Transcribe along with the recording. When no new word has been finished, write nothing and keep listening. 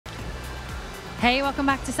Hey, welcome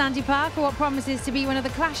back to Sandy Park for what promises to be one of the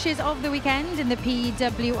clashes of the weekend in the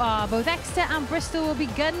PWR. Both Exeter and Bristol will be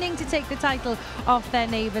gunning to take the title off their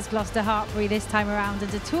neighbours Gloucester Hartpury this time around.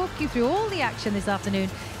 And to talk you through all the action this afternoon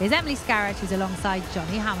is Emily Scarrett, who's alongside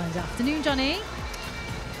Johnny Hammond. Afternoon, Johnny.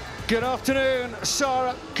 Good afternoon,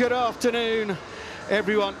 Sarah. Good afternoon,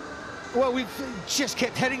 everyone. Well, we've just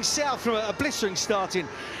kept heading south from a blistering start in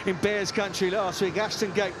Bears country last week.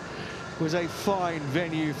 Ashton Gate was a fine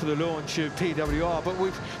venue for the launch of PWR, but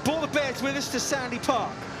we've brought the Bears with us to Sandy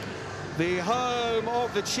Park, the home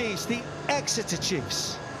of the Chiefs, the Exeter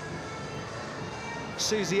Chiefs.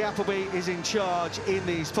 Susie Appleby is in charge in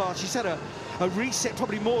these parts. She's had a reset,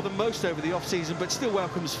 probably more than most over the off-season, but still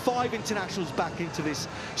welcomes 5 internationals back into this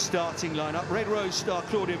starting lineup. Red Rose star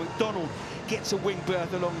Claudia McDonald gets a wing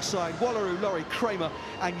berth alongside Wallaroo, Laurie Kramer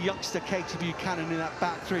and youngster Katie Buchanan in that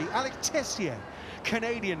back three. Alex Tessier,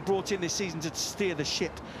 Canadian, brought in this season to steer the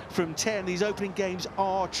ship from 10. These opening games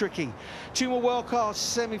are tricky. 2 more world-class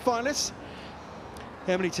semi-finalists.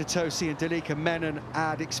 Emily Tatosi and Dalika Menon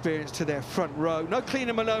add experience to their front row. No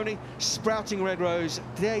Cleaner Maloney, sprouting Red Rose.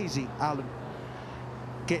 Daisy Allen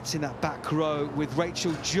gets in that back row with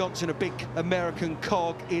Rachel Johnson, a big American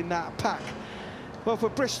cog in that pack. Well, for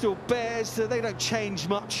Bristol Bears, they don't change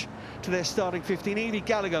much to their starting 15. Evie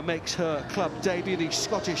Gallagher makes her club debut, the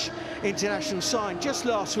Scottish international signed just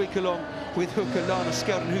last week along with hooker Lana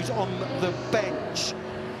Skelton, who's on the bench.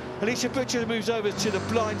 Alicia Butcher moves over to the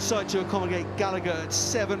blind side to accommodate Gallagher at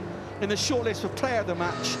 7. In the shortlist for player of the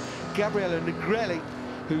match, Gabriella Negrelli,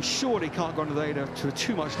 who surely can't go on to the radar for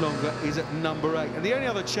too much longer, is at number 8. And the only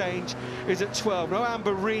other change is at 12. No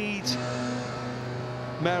Amber Reid.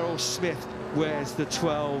 Meryl Smith wears the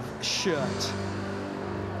 12 shirt.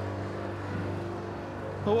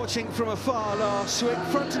 We're watching from afar last week,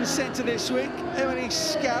 front and centre this week, Emily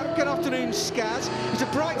Scarrett. Good afternoon, Scaz. It was a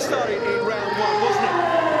bright start in round 1, wasn't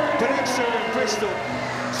it? But Exeter and Bristol,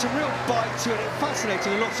 some real bite to it,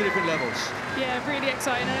 fascinating on lots of different levels. Yeah, really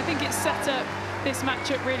exciting, and I think it's set up this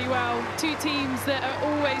matchup really well. 2 teams that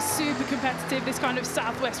are always super competitive, this kind of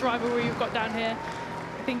southwest rivalry we've got down here.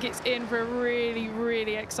 I think it's in for a really,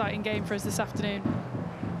 really exciting game for us this afternoon.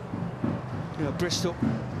 Yeah, Bristol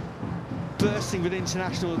bursting with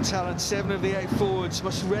international talent. 7 of the 8 forwards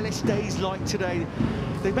must relish days like today.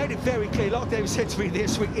 They made it very clear, like David said to me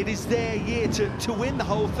this week, it is their year to win the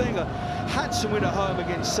whole thing. A handsome win at home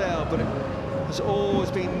against Sale, but it has always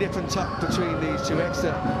been nip and tuck between these two.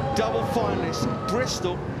 Exeter double finalists,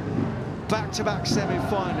 Bristol back-to-back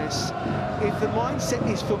semi-finalists. If the mindset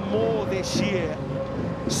is for more this year,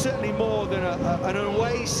 certainly more than an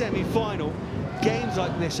away semi-final, games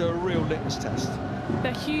like this are a real litmus test.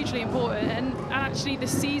 They're hugely important, and actually the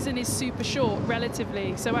season is super short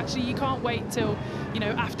relatively, so actually you can't wait till, you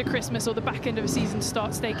know, after Christmas or the back end of a season to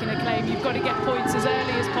start staking a claim. You've got to get points as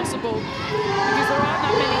early as possible because there aren't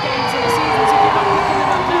that many games in the season, so if you're not picking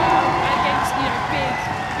them up now against, you know,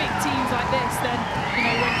 big teams like this, then, you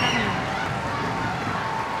know, when can you?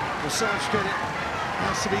 Well, so much credit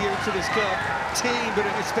has to be given to this club team, but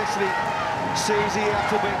especially Susie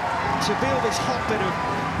Appleby, to build this hotbed of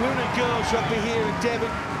women and girls rugby here in Devon,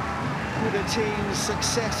 with the team's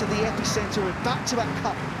success at the epicentre of back-to-back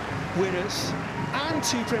cup winners and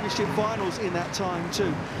 2 Premiership finals in that time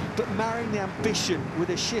too. But marrying the ambition with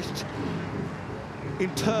a shift in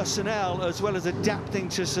personnel as well as adapting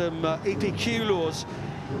to some EPQ laws.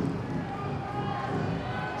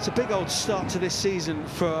 It's a big old start to this season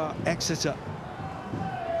for Exeter.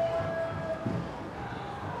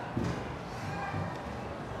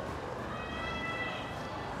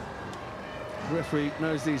 Referee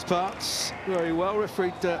knows these parts very well.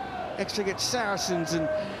 Referee Exeter gets Saracens and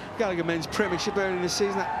Gallagher men's Premiership early in the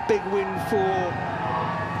season. That big win for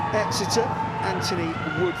Exeter. Anthony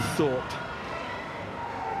Woodthorpe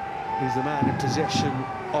is the man in possession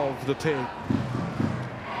of the pig.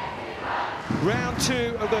 Round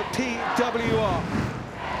 2 of the PWR.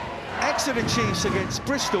 Exeter Chiefs against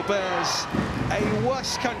Bristol Bears, a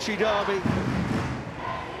West Country derby.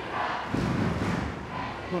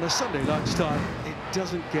 On a Sunday lunchtime, it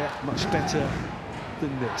doesn't get much better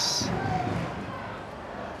than this.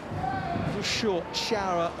 A little short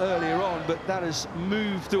shower earlier on, but that has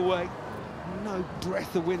moved away. No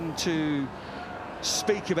breath of wind to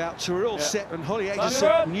speak about, so we're all set. And Holly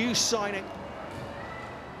Agerson, new signing,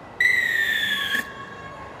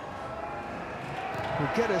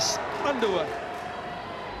 will get us underway.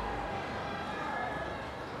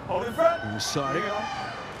 Hold in front. New signing,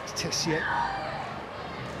 it's Tessier.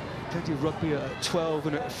 Plenty of rugby at 12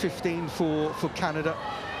 and at 15 for Canada.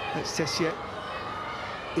 That's Tessier.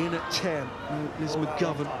 In at 10, Liz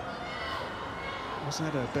McGovern wasn't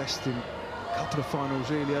at her best in couple of finals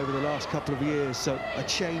really over the last couple of years. So a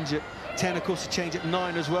change at 10, of course, a change at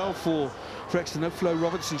 9 as well for Exeter. No Flo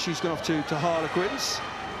Robertson, she's gone off to Harlequins.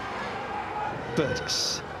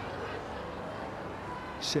 Burgess.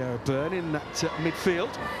 Sarah Byrne in that midfield.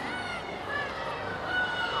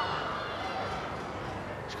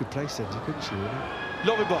 She could play centre, couldn't she, really?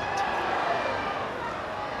 Lovibond.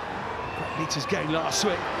 Great meters gain last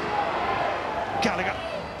week. Gallagher.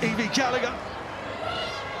 Evie Gallagher.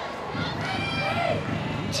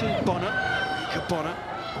 To Bonner. Mika Bonner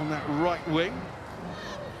on that right wing.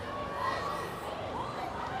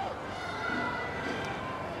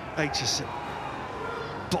 Aitchison.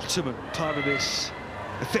 Bottoman, part of this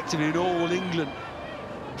effectively an all-England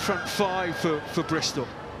front five for Bristol.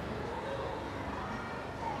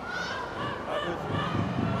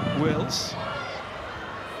 Wills.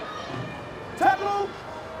 Tackle!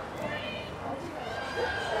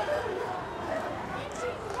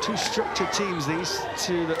 Two structured teams, these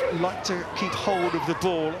two that like to keep hold of the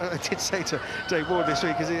ball. I did say to Dave Ward this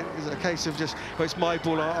week, is it a case of just, well, it's my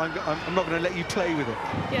ball, I'm not going to let you play with it.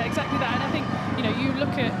 Yeah, exactly that. And I think, you know, you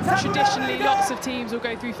look at traditionally lots of teams will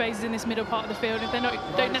go through phases in this middle part of the field. If they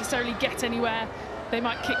don't necessarily get anywhere, they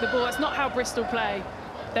might kick the ball. That's not how Bristol play.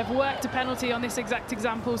 They've worked a penalty on this exact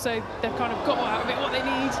example, so they've kind of got out of it what they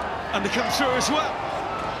need. And they come through as well.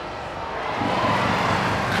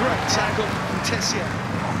 Great tackle from Tessier.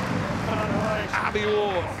 Abby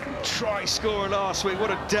Ward, try scorer last week. What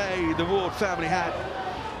a day the Ward family had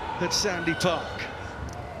at Sandy Park.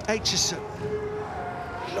 Aitchison.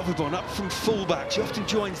 Lovibond up from fullback. She often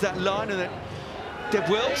joins that line, and then Deb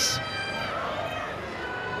Wills.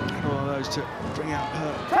 And all those to bring out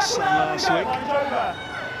her son last week.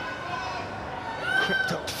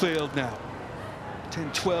 Crept upfield now.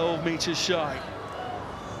 10-12 metres shy.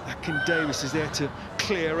 Akin Davis is there to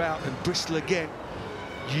clear out, and Bristol again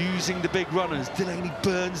using the big runners. Delaney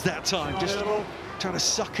Burns that time, just trying to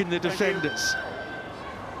suck in the defenders.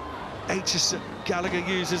 Aitchison, Gallagher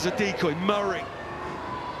uses a decoy. Murray.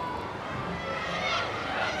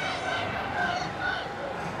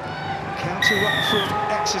 Counter up from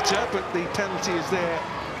Exeter, but the penalty is there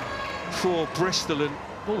for Bristol, and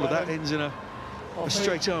all of that ends in a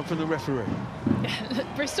straight arm from the referee. Yeah,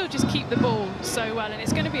 Bristol just keep the ball so well, and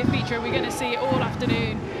it's going to be a feature, and we're going to see it all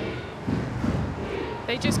afternoon.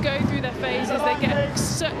 They just go through their phases, they get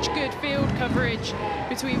such good field coverage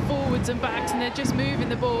between forwards and backs, and they're just moving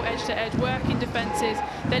the ball edge to edge, working defences.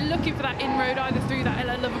 They're looking for that inroad either through that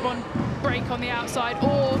Ella Lovibond break on the outside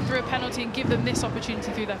or through a penalty, and give them this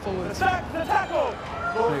opportunity through their forwards. The tackle!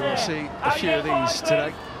 We will see a few of these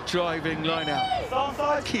today. Driving line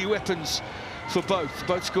out. Key weapons for both.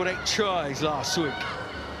 Both scored 8 tries last week.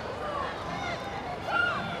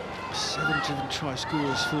 7 of them try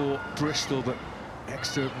scorers for Bristol, but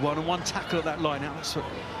Exeter 1-on-1 tackle at that line out. That's what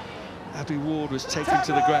Abby Ward was taken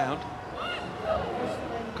to the ground.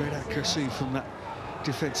 Great accuracy from that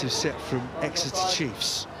defensive set from Exeter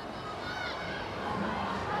Chiefs.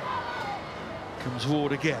 Comes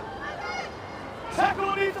Ward again.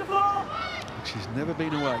 Tackle needs the floor. She's never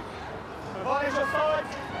been away.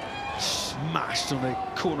 Smashed on the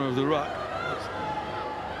corner of the ruck.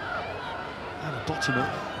 And a Bottoman.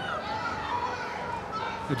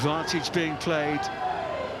 Advantage being played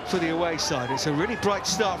for the away side. It's a really bright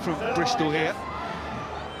start from Bristol here.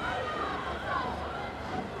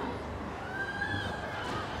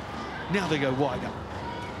 Now they go wider.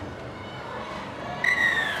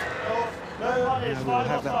 Now we'll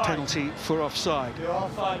have that penalty for offside.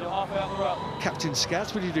 Captain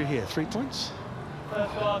Scats, what do you do here? 3 points?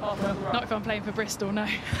 Not if I'm playing for Bristol, no.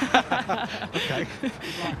 Okay.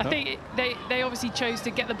 I think they obviously chose to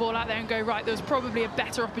get the ball out there and go, right, there was probably a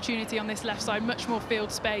better opportunity on this left side, much more field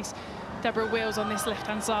space. Deborah Wills on this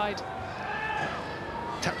left-hand side.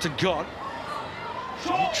 Tapped and gone.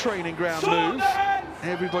 Training ground move.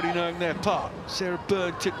 Everybody knowing their part. Sarah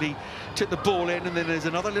Byrne took the ball in, and then there's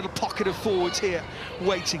another little pocket of forwards here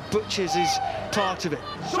waiting. Butchers is part of it.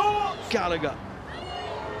 Gallagher.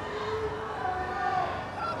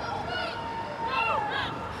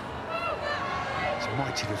 It's a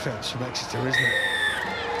mighty defence from Exeter, isn't it?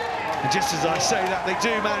 And just as I say that, they do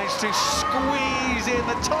manage to squeeze in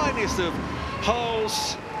the tiniest of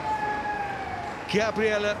holes.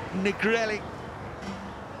 Gabriella Negrelli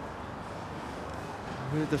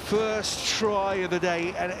with the first try of the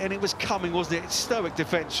day, and it was coming, wasn't it? It's stoic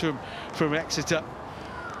defence from Exeter,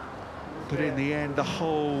 but in the end the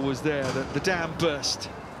hole was there, the dam burst.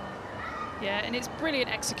 Yeah, and it's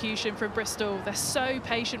brilliant execution from Bristol. They're so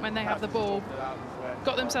patient when they have the ball.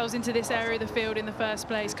 Got themselves into this area of the field in the first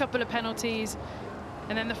place. Couple of penalties,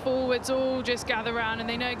 And then the forwards all just gather around and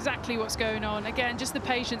they know exactly what's going on. Again, just the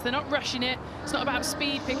patience. They're not rushing it. It's not about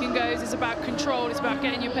speed, pick and goes. It's about control. It's about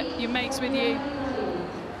getting your mates with you.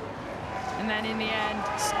 And then in the end,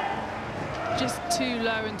 it's just too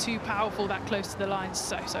low and too powerful that close to the line.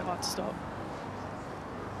 So hard to stop.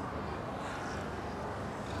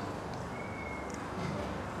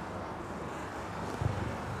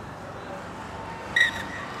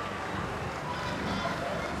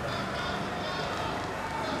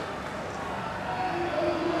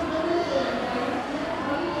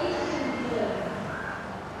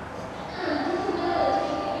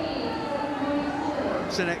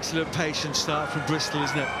 It's an excellent patient start from Bristol,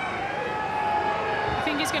 isn't it? I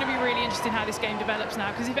think it's going to be really interesting how this game develops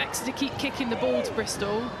now, because if Exeter keep kicking the ball to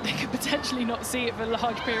Bristol, they could potentially not see it for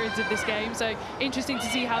large periods of this game. So interesting to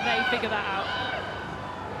see how they figure that out.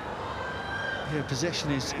 Yeah,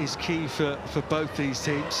 possession is key for both these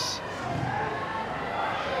teams.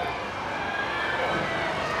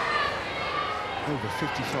 Over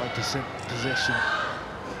 55% possession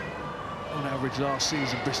on average last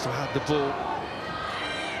season. Bristol had the ball.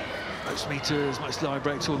 Most meters, most line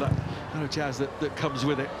breaks, all that kind of jazz that comes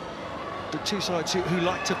with it. But two sides who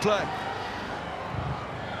like to play.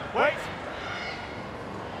 Wait.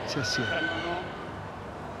 Tessier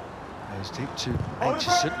goes deep to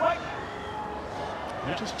Aitchison.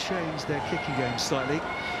 They'll just change their kicking game slightly.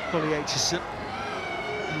 Holly Aitchison,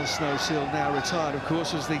 and the snow seal now retired, of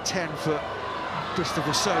course, was the 10 for Bristol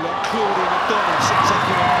for so long. Claudia McDonald sets up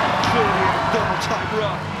in a Claudia McDonald type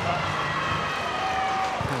run.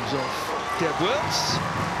 Comes off Deb Wills.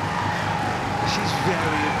 She's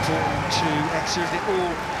very important to Exeter, isn't it?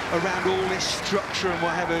 All around all this structure and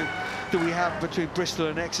whatever that we have between Bristol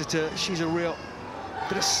and Exeter. She's a real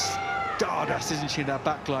bit of stardust, isn't she, in that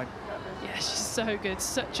back line? Yeah, she's so good.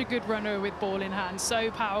 Such a good runner with ball in hand. So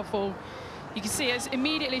powerful. You can see as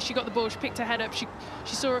immediately she got the ball, she picked her head up. She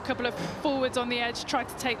saw a couple of forwards on the edge, tried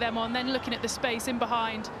to take them on, then looking at the space in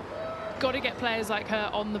behind. Got to get players like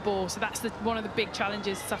her on the ball. So that's one of the big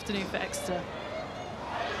challenges this afternoon for Exeter.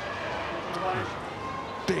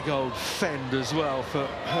 Big old fend as well for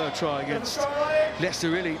her try against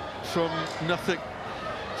Leicester, really from nothing.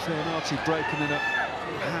 Fernati break and then a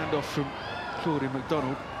handoff from Claudia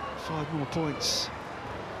McDonald. 5 more points.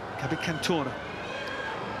 Gabby Cantona.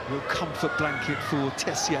 Real comfort blanket for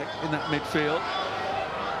Tessier in that midfield.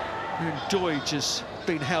 And Doidge has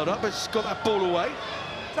been held up, but she's got that ball away.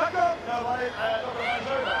 Ball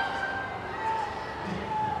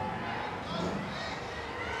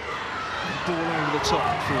over the top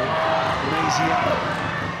for Mazia.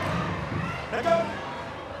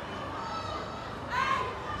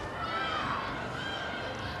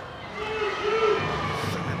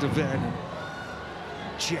 Fernanda Vernon.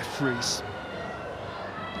 Jeffries.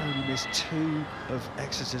 Only missed 2 of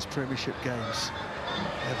Exeter's Premiership games.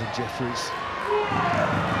 Evan Jeffries.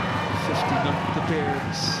 59th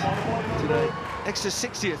appearance today. Exeter's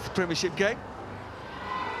 60th Premiership game.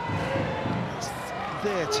 It's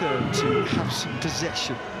their turn to have some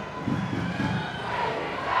possession.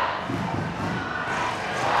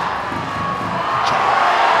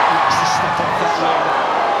 Looks to step up that line.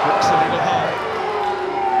 Looks a little high.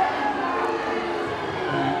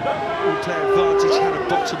 All play advantage, Hannah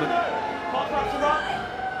Bottoman.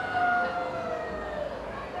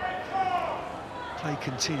 Play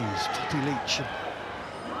continues. Poppy Leach.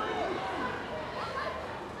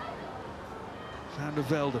 Van der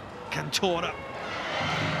Velde. Cantona.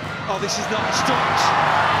 Oh, this is nice. Doidge.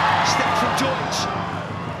 Step from Doidge.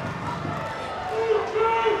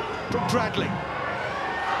 From Bradley.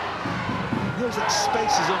 Those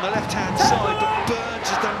spaces on the left-hand side, but Burns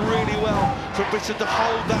has done really well for Britain to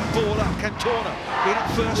hold that ball up. Cantona in at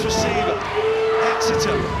first receiver.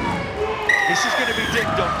 Exeter. This is going to be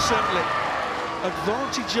ding-dong, certainly.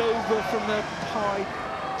 Advantage over from the high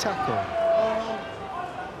tackle.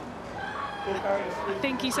 I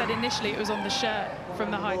think he said initially it was on the shirt from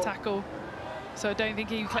the high tackle. So I don't think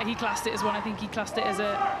he classed it as one. I think he classed it as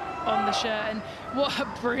on the shirt. And what a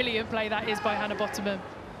brilliant play that is by Hannah Bottoman.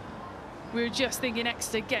 We were just thinking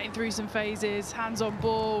Exeter getting through some phases, hands on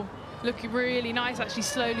ball, looking really nice, actually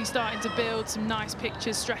slowly starting to build some nice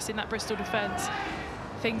pictures, stressing that Bristol defence.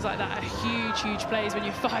 Things like that are huge, huge plays when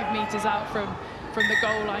you're 5 metres out from the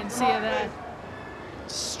goal line. See her there,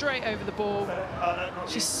 straight over the ball.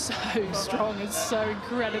 She's so strong and so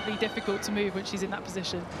incredibly difficult to move when she's in that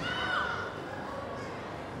position.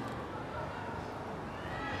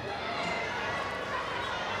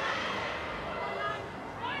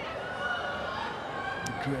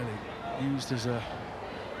 Grelly used as a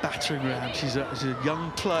battering ram. She's a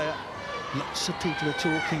young player. Lots of people are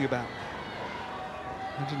talking about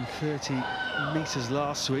 130 metres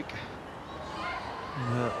last week.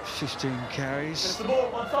 15 carries.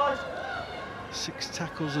 6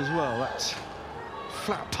 tackles as well. That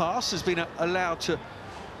flat pass has been allowed to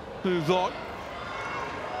move on.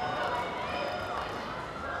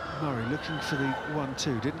 Murray looking for the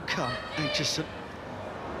 1-2, didn't come. Aitchison.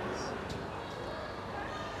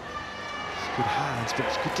 Good hands, but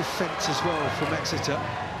it's good defence as well from Exeter.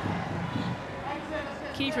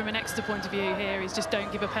 Key from an Exeter point of view here is just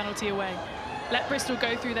don't give a penalty away. Let Bristol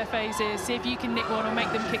go through their phases, see if you can nick one or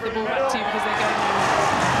make them kick the ball back to you because they're going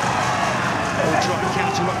Or try and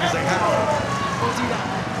counter long as they have. Or do that.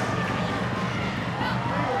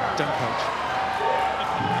 Don't coach.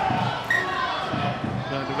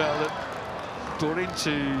 No, development brought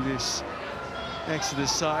into this Exeter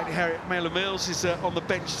side. Harriet Miller-Mills is on the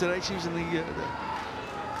bench today. She was in the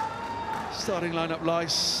starting lineup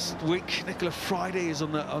last week. Nicola Friday is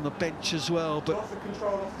on the bench as well. But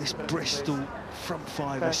this Bristol front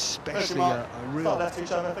five, especially a real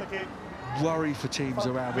worry for teams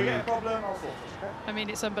around the league. I mean,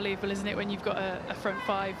 it's unbelievable, isn't it, when you've got a front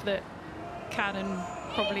five that can and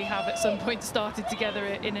probably have at some point started together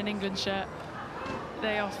in an England shirt.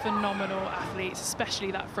 They are phenomenal athletes, especially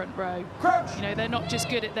that front row. You know, they're not just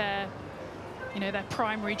good at their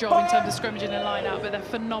primary job in terms of scrummaging and line out, but they're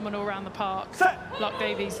phenomenal around the park. Lock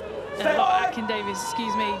Atkin Davies,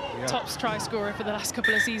 excuse me, tops try scorer for the last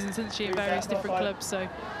couple of seasons, isn't she, in various different clubs. So,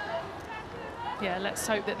 yeah, let's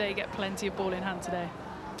hope that they get plenty of ball in hand today.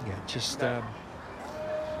 Yeah, just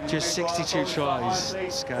 62 tries,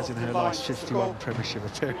 Skaz in her last 51 Premiership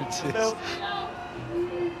appearances.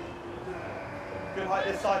 Good height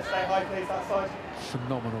this side, stay high please, that side.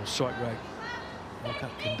 Phenomenal strike rate. Look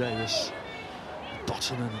at Atkin Davis,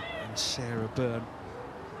 Bottoman and Sarah Byrne.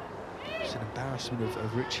 It's an embarrassment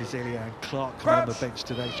of Richards, Eliane Clark coming on the bench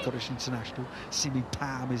today, Scottish international. Simi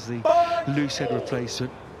Pam is the loosehead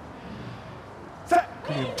replacement.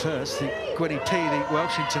 Gillian Pearce, Gwenny P, the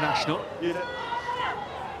Welsh international. Can't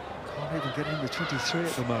even get in the 23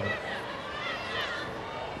 at the moment.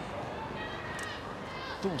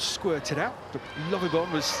 Ball squirted out, but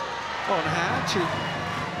Lovibon was on hand to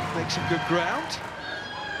make some good ground.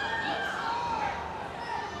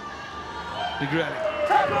 Negrelli.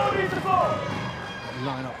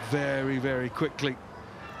 Line up very, very quickly.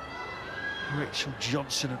 Rachel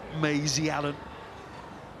Johnson and Maisie Allen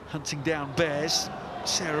hunting down Bears.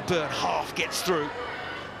 Sarah Byrne half gets through.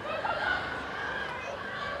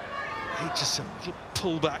 Aitchison,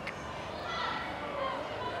 pull back.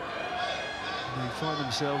 They find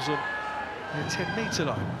themselves on the 10-metre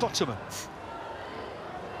line. Bottomer.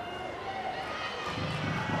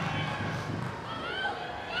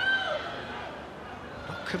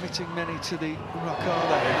 Not committing many to the ruck, are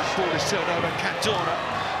they? And that ball is turned over. Candorna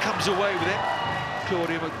comes away with it.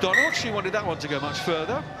 Claudia McDonald, she wanted that one to go much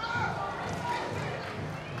further.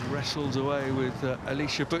 Wrestled away with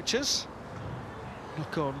Alicia Butchers.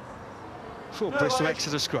 Knock on for Bristol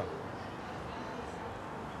Exeter scrum.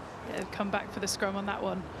 They've come back for the scrum on that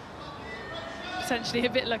one. Potentially a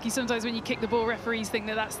bit lucky. Sometimes when you kick the ball, referees think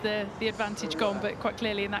that that's the advantage gone, but quite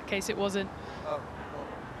clearly in that case it wasn't.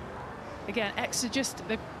 Again, Exeter just,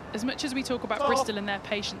 as much as we talk about Bristol and their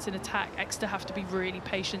patience in attack, Exeter have to be really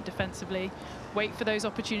patient defensively. Wait for those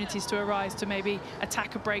opportunities to arise to maybe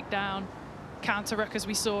attack a breakdown, counter-ruck as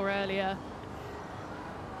we saw earlier,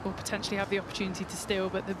 or potentially have the opportunity to steal.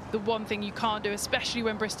 But the one thing you can't do, especially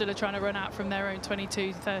when Bristol are trying to run out from their own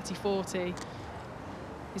 22, 30, 40,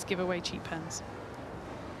 is give away cheap pens.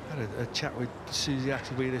 I had a chat with Susie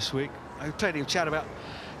Appleby this week. I had plenty of chat about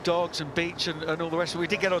dogs and beach and all the rest of it. We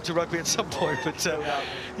did get on to rugby at some point, but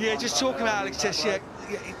yeah, just talking about Alex Tess, yeah,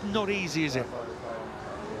 it's not easy, is it?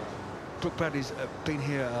 Brooke Bradley's been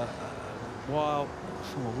here a while,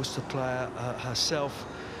 former Worcester player herself.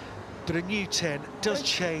 But a new 10 does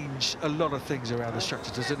change a lot of things around the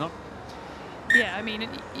structure, does it not? Yeah, I mean,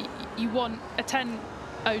 you want a 10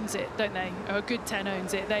 owns it, don't they? Or a good 10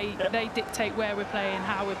 owns it. They dictate where we're playing,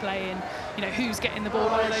 how we're playing, you know, who's getting the ball,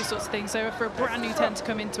 all those sorts of things. So for a brand new 10 to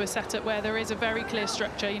come into a setup where there is a very clear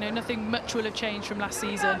structure, you know, nothing much will have changed from last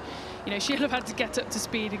season. You know, she'll have had to get up to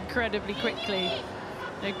speed incredibly quickly.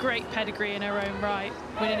 You know, great pedigree in her own right,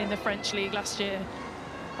 winning in the French League last year.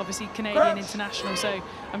 Obviously Canadian international, so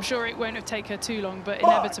I'm sure it won't have taken her too long, but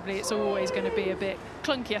inevitably it's always going to be a bit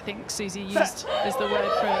clunky, I think Susie used as the word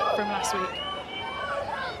from last week.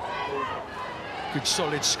 Good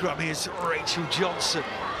solid scrum. Here's Rachel Johnson.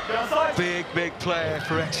 Big player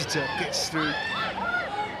for Exeter. Gets through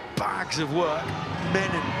bags of work.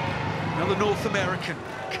 Menon, another North American,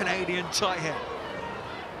 Canadian tight head.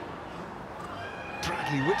 Bradley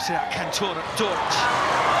He whips it out, Cantona, Deutsch.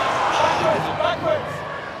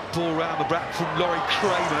 Ball round the back from Laurie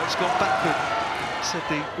Kramer. It's gone backward, said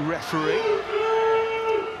the referee.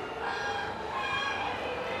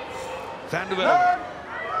 Van der Velde.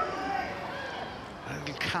 A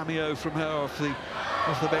little cameo from her off the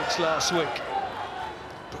bench last week.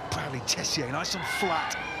 But Bradley Tessier, nice and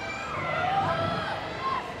flat.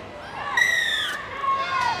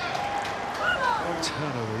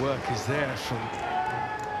 Turnover work is there from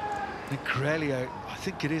Negrelio. I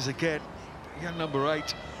think it is again. Young number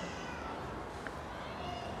 8.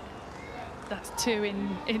 That's 2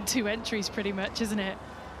 in 2 entries pretty much, isn't it?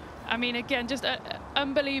 I mean, again, just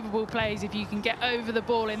unbelievable plays if you can get over the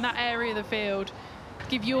ball in that area of the field,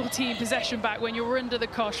 give your team possession back when you're under the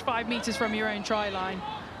cosh, 5 metres from your own try line.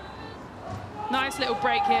 Nice little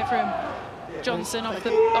break here from Johnson off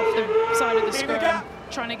the side of the scrum,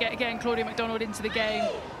 trying to get, again, Claudia MacDonald into the game.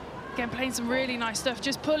 Again, playing some really nice stuff,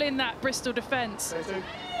 just pulling that Bristol defence.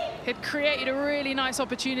 Had created a really nice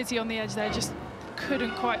opportunity on the edge there, just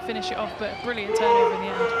couldn't quite finish it off, but a brilliant turnover in the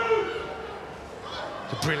end.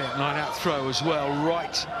 It's a brilliant line-out throw as well,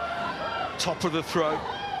 right top of the throw.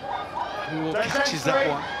 Who catches that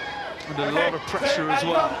one? Under a lot of pressure as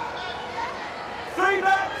well. 3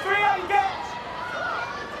 back, 3 out you get!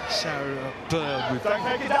 Sarah Bird with Don't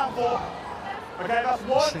take it down 4. Okay, that's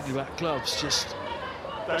 1. slingy back gloves, just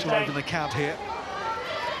driving the cab here.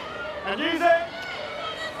 And use it!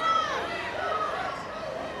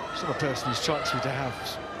 She's not a person who strikes me to have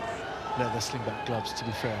leather slingback gloves, to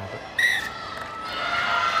be fair. But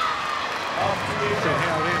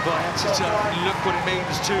held in by Exeter. Look what it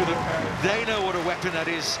means to them. They know what a weapon that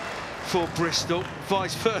is for Bristol.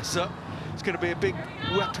 Vice versa, it's going to be a big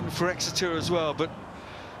weapon for Exeter as well. But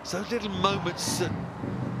it's those little moments that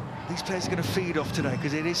these players are going to feed off today,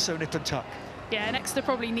 because it is so nip and tuck. Yeah, and Exeter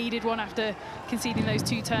probably needed one after conceding those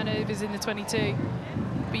 2 turnovers in the 22.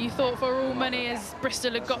 But you thought for all money, as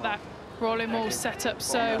Bristol had got that rolling maul set up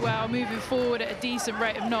so well, moving forward at a decent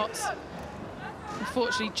rate of knots.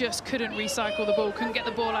 Unfortunately, just couldn't recycle the ball, couldn't get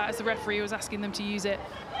the ball out as the referee was asking them to use it.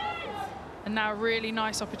 And now a really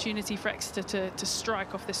nice opportunity for Exeter to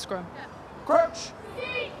strike off this scrum. Crouch!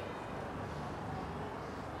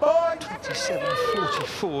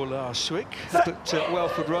 27-44 last week, but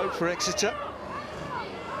Welford Road for Exeter.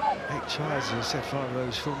 8 tries, as I said, 5 of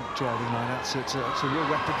those from driving line out, so it's a real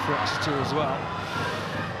weapon for Exeter as well.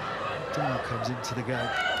 Doyle comes into the game.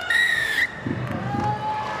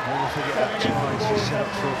 Never forget that try she set up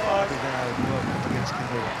for big hour in the World Cup against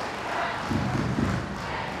Canada.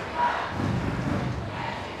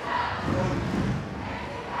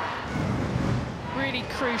 Really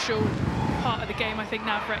crucial part of the game, I think,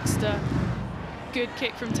 now for Exeter. Good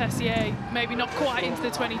kick from Tessier, maybe not quite into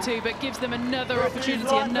the 22, but gives them another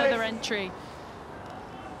opportunity, another entry.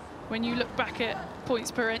 When you look back at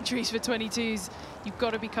points per entries for 22s, you've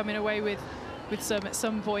got to be coming away with some at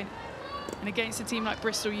some point. And against a team like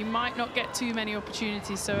Bristol, you might not get too many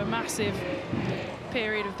opportunities, so a massive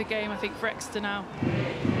period of the game, I think, for Exeter now.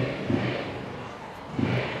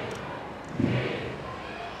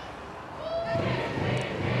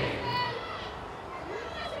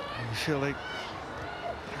 You feel they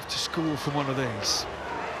have to score from one of these.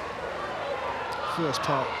 First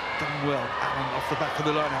part done well, Allen off the back of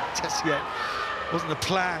the line out. Tessier wasn't a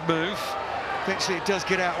planned move. Eventually it does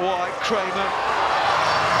get out wide. Kramer.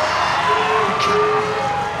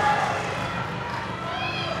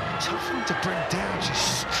 Tough one to bring down. She's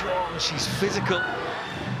strong, she's physical.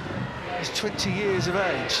 She's 20 years of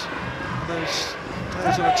age. Those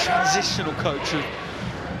players are a transitional coach of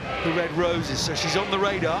the Red Roses, so she's on the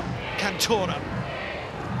radar. Cantona.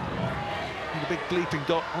 And a big bleeping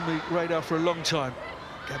dot on the radar for a long time.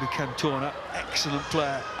 Gabby Cantona, excellent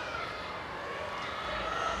player.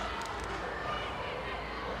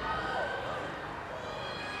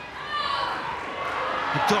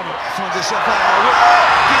 MacDonald finds herself out.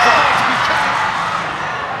 Gives the ball to Buchanan.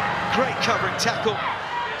 Great covering tackle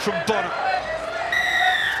from Bonner.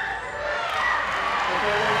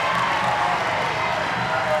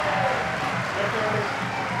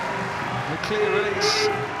 The clear release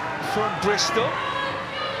from Bristol.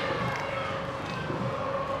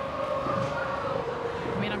 I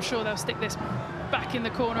mean, I'm sure they'll stick this back in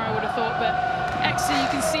the corner, I would have thought, but Exeter, you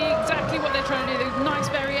can see exactly what they're trying to do. The nice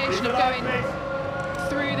variation of going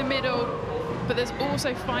through the middle, but there's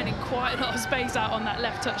also finding quite a lot of space out on that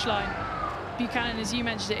left touchline. Buchanan, as you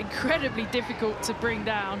mentioned it, incredibly difficult to bring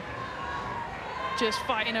down. Just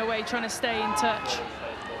fighting her way, trying to stay in touch.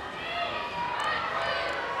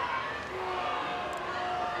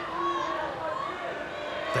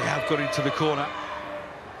 They have got into the corner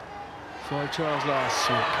 5 trials last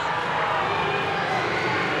week.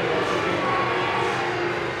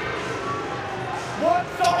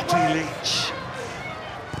 Poppy Leach.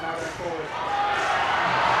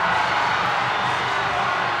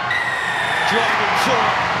 Driving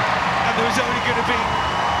forward, and there was only going to be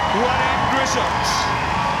one end result.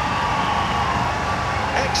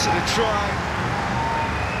 Exeter try.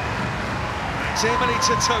 It's Emily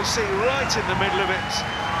Tatosi right in the middle of it.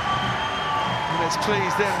 And let's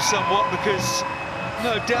please them somewhat, because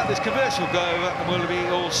no doubt this conversion will go over and will be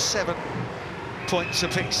all 7 points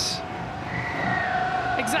apiece.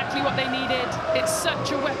 Exactly what they needed. It's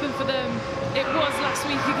such a weapon for them. It was last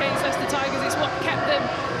week against Leicester Tigers. It's what kept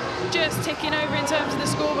them just ticking over in terms of the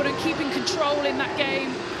scoreboard and keeping control in that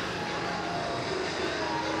game.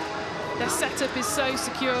 Their setup is so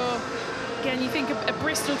secure. Again, you think of a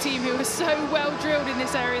Bristol team who was so well drilled in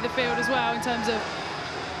this area of the field as well, in terms of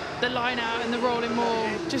the line out and the rolling maul.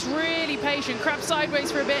 Just really patient, crabbed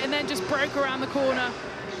sideways for a bit and then just broke around the corner.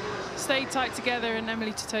 Stayed tight together, and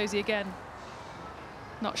Emily Tatosi again,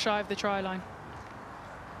 not shy of the try line.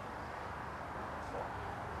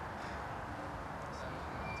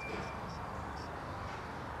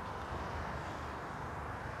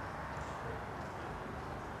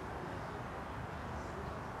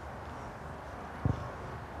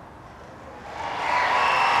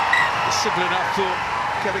 Simple enough for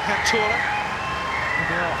Kevin Cantora. And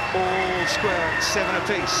they are all square at 7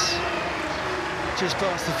 apiece. Just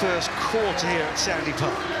past the first quarter here at Sandy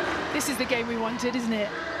Park. This is the game we wanted, isn't it?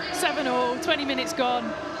 7-all, 20 minutes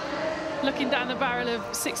gone. Looking down the barrel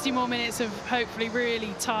of 60 more minutes of hopefully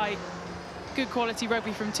really tight, good quality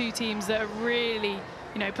rugby from two teams that have really,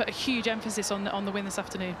 you know, put a huge emphasis on the win this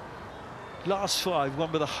afternoon. Last 5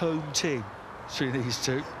 won by the home team through these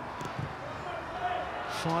two.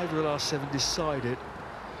 5 of the last 7 decided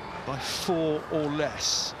by 4 or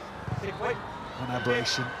less. One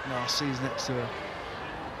aberration last season. Exeter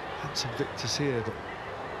had some victors here, but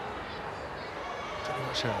pretty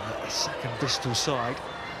much a second Bristol side.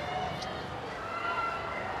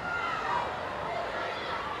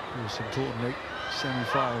 Most importantly,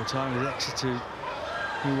 semi-final time with Exeter,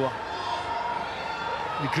 who are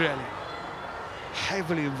Negrelli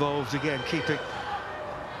heavily involved again, keeping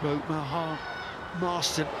Mahan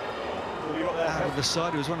Marston out of the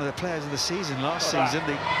side. He was one of the players of the season last season,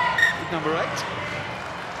 the number 8.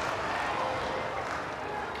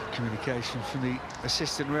 Good communication from the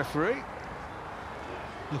assistant referee.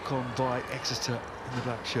 Look on by Exeter in the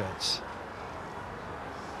black shirts.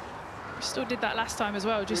 Bristol did that last time as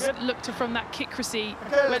well, just looked from that kick receipt,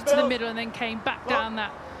 went to the middle and then came back down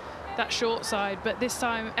that short side. But this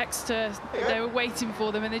time Exeter, they were waiting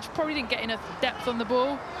for them and they probably didn't get enough depth on the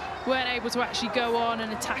ball, weren't able to actually go on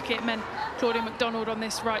and attack it. Meant Claudia McDonald on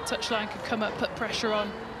this right touchline could come up, put pressure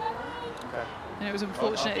on. And it was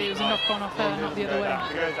unfortunate it was a knock-on off her, not the other way.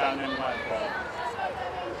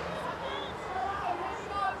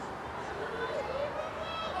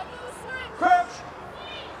 Crouch.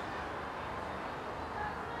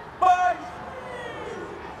 Bye.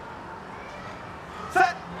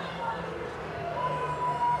 Set.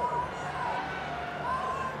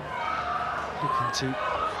 Looking to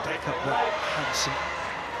back up that handsome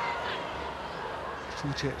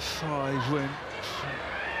 48-5 win.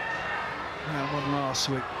 Round 1 last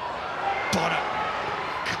week. Bonner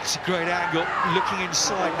cuts a great angle, looking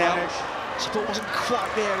inside now. Support wasn't quite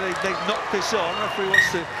there. They've knocked this on. Referee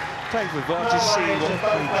wants to play for advantage, see what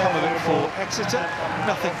can come of it for Exeter.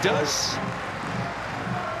 Nothing does.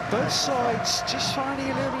 Both sides just finding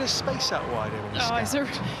a little bit of space out wide.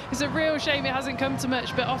 It's a real shame it hasn't come to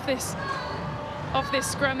much, but off this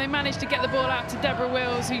scrum, they managed to get the ball out to Deborah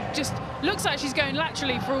Wills, who just looks like she's going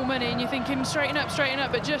laterally for all money, and you're thinking straighten up,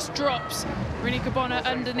 but just drops. Renika Bonner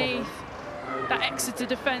underneath. That Exeter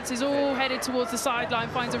defence is all headed towards the sideline,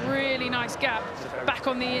 finds a really nice gap back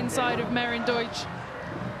on the inside of Merin Deutsch.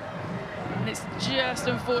 And it's just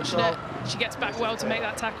unfortunate she gets back well to make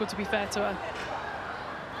that tackle, to be fair to her.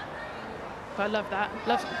 But I love that.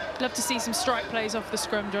 Love to see some strike plays off the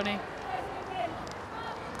scrum, Johnny.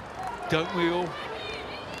 Don't we all?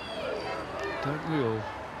 Don't we all?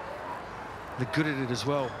 They're good at it as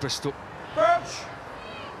well, Bristol. Crouch.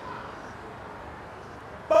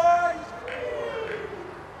 Bye.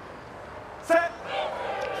 Set.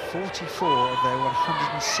 44 of their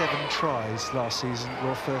 107 tries last season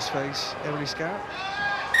were first phase. Emily Scarrett.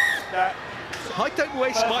 I don't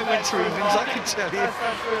waste my winter evenings, I can tell you.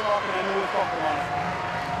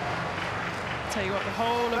 Tell you what, the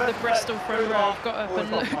whole of the Bristol front row got up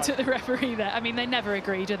and looked at the referee there. I mean, they never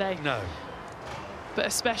agree, do they? No. But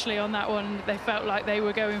especially on that one, they felt like they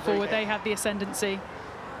were going forward. They had the ascendancy.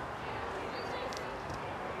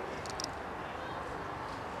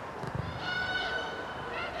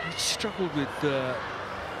 struggled with the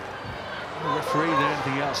referee than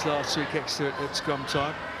anything else last week, Exeter at scrum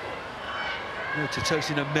time. No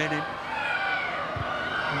Totosi, no Menin.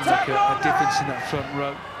 Make a difference in that front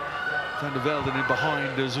row. Van der Velden in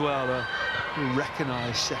behind as well. A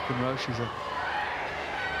recognised second row. She's a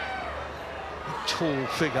tall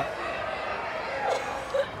figure.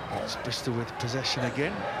 It's Bristol with possession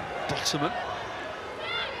again. Bottoman.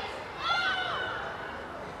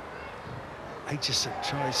 Exeter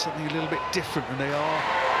tries something a little bit different, and they are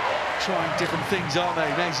trying different things, aren't they?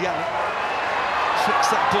 Maisie Allen flicks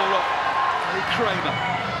that ball up. Harry Kramer,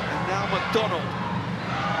 and now McDonald.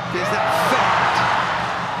 There's that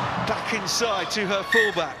fend back inside to her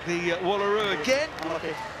fullback, the Wallaroo again.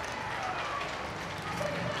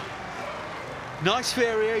 Nice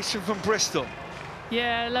variation from Bristol.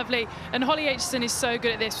 Yeah, lovely. And Holly Aitchison is so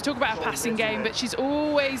good at this. We talk about her passing game, but she's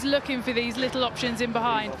always looking for these little options in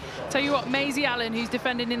behind. Tell you what, Maisie Allen, who's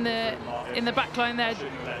defending in the back line there,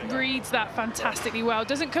 reads that fantastically well.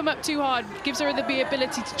 Doesn't come up too hard, gives her the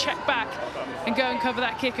ability to check back and go and cover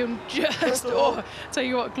that kick, and just, oh, tell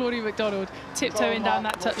you what, Claudia McDonald tiptoeing down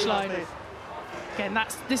that touchline. Again,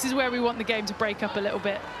 this is where we want the game to break up a little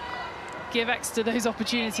bit. Give Exeter those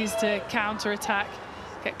opportunities to counter-attack.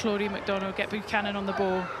 Get Claudia McDonald, get Buchanan on the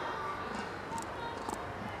ball.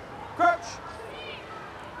 Crouch.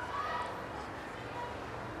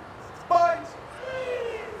 Bind.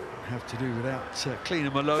 Have to do without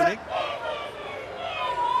Cleaner Maloney.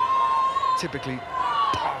 Typically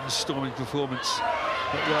barnstorming performance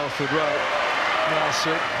at Welford Road last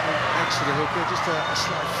week. Exeter hooker, just a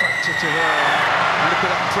slight fracture to her. And look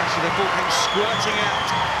at that pressure, the ball came squirting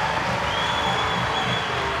out.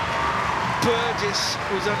 Burgess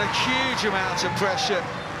was under a huge amount of pressure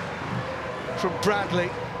from Bradley.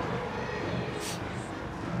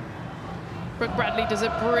 Brooke Bradley does a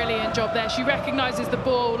brilliant job there. She recognises the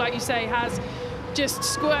ball, like you say, has just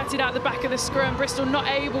squirted out the back of the scrum. Bristol not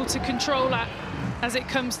able to control that as it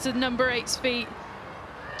comes to number 8's feet.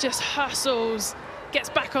 Just hustles, gets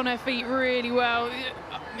back on her feet really well.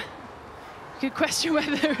 Could question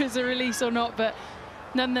whether there is a release or not, but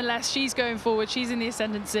nonetheless, she's going forward. She's in the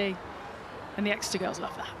ascendancy. And the Exeter girls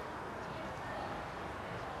love that.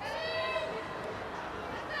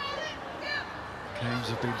 Games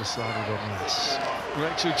have been decided on less.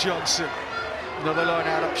 Rachel Johnson, another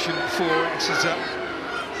line-out option for Exeter.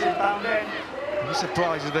 I'm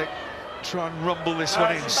surprised if they try and rumble this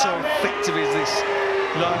one in. So effective is this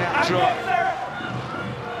line-out drive.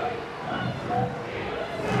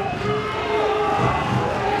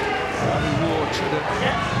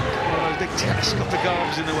 Big telescopic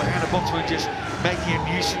arms in the way. Hannah Bottoman just making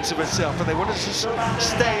a nuisance of herself, and they wanted to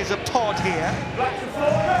stay as a pod here.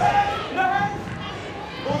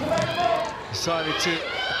 Decided to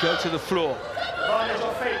go to the floor.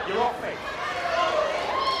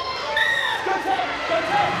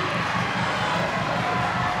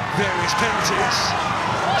 Various penalties.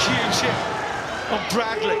 Huge hit on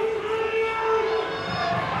Bradley.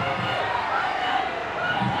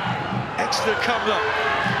 Exeter comes up.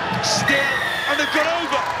 Still, and they've got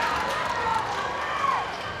over.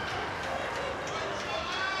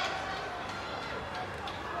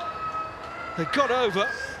 They got over,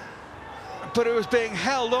 but it was being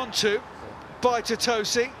held onto by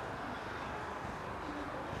Totosi.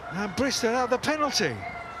 And Bristol had the penalty.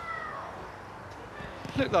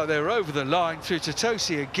 Looked like they were over the line through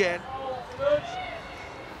Totosi again.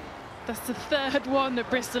 That's the third one that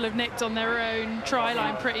Bristol have nicked on their own try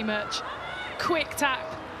line, pretty much. Quick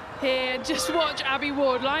tap here, just watch Abby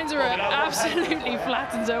Ward, lines her up, absolutely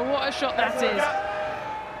flattens her. What a shot that is.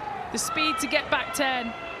 The speed to get back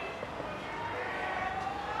 10.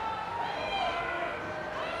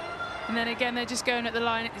 And then again, they're just going at the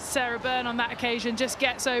line. Sarah Byrne on that occasion just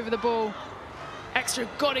gets over the ball. Exeter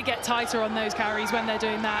got to get tighter on those carries when they're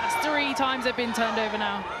doing that. That's 3 times they've been turned over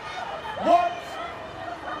now. One.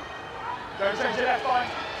 Go change your left line.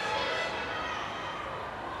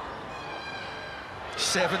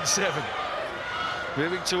 7-7.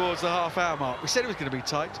 Moving towards the half-hour mark. We said it was going to be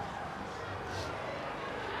tight.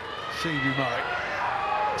 Phoebe Murray.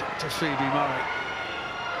 Dr. Phoebe Murray.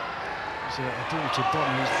 So a ball to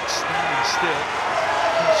Bonner, who's standing still.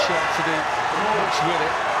 Not sure to do much with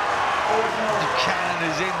it. Buchanan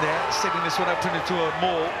is in there, setting this one up into a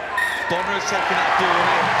maul. Bonner has taken that ball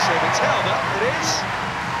in. So if it's held up, it is.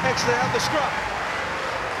 Exeter out the scrum.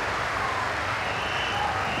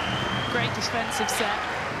 Great defensive set.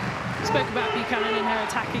 Spoke about Buchanan and her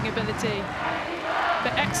attacking ability.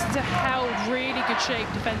 But Exeter held really good shape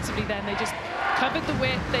defensively then. They just covered the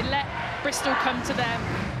width. They let Bristol come to them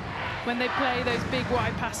when they play those big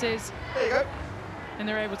wide passes. There you go. and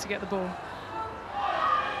they're able to get the ball.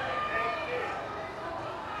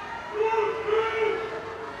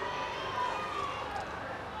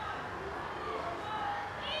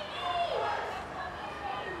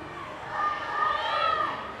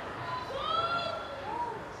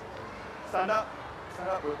 Stand up. Stand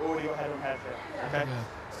up. We've already got head on head here. Okay.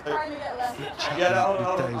 Yeah,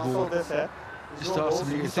 I'll solve this here. Just asked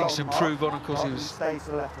him if things to improve on, of course he was. Stay to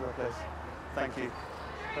the left of it, please. Thank you.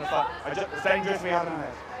 That's fine. It's dangerous. We have it on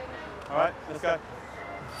head. All right. Let's go.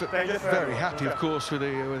 Very happy, of course, with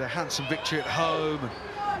a handsome victory at home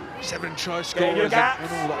and 7 try scorers and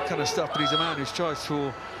all that kind of stuff. But he's a man who strives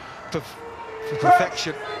for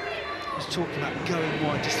perfection. He's talking about going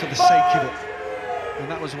wide just for the sake of it. And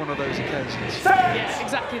that was one of those occasions. Yeah,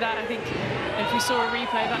 exactly that. I think if we saw a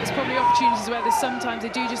replay, that's probably opportunities where there's sometimes they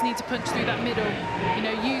do just need to punch through that middle. You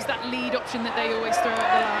know, use that lead option that they always throw at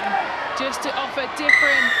the line, just to offer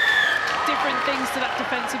different things to that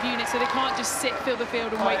defensive unit, so they can't just sit, fill the field,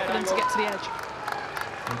 and wait for them to get to the edge.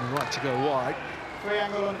 And the right to go wide.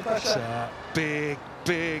 Triangle under pressure. It's a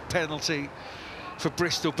big penalty for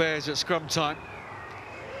Bristol Bears at scrum time.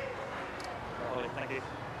 Thank you.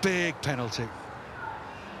 Big penalty.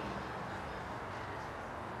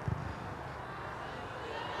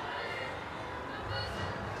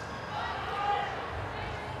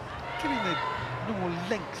 Given the normal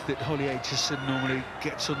length that Holly Aitchison normally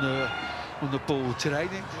gets on the ball today,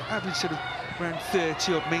 they average sort of around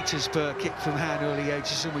 30-odd metres per kick from hand, Holly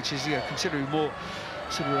Aitchison, which is considerably more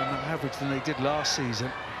sort of on average than they did last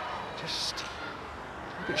season. Just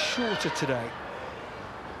a bit shorter today.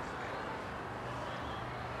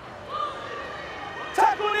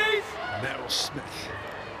 Tackle these! Meryl Smith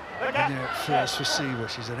in there at first receiver.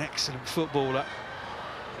 She's an excellent footballer.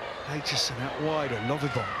 Aitchison out wide, a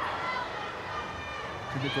Lovibon.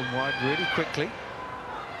 Could have gone wide really quickly.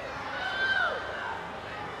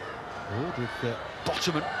 Ward with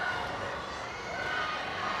Bottoman.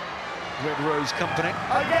 Red Rose company.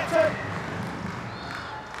 I get to.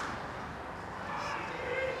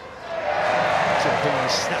 So Bourne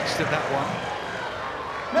snatched at that one.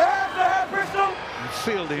 Bristol. And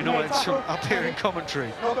feel the annoyance from up here in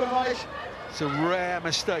commentary. Not gonna manage. It's a rare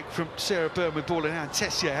mistake from Sarah Byrne with ball in hand.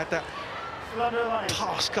 Tessier had that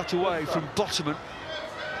pass cut away from Bottoman.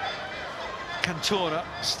 Cantona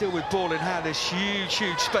still with ball in hand. There's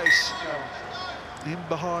huge space in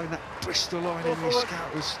behind that Bristol line. Henry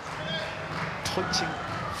Scout was pointing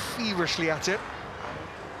feverishly at it.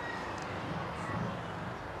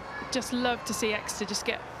 Just love to see Exeter just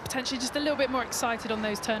get potentially just a little bit more excited on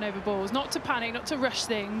those turnover balls. Not to panic, not to rush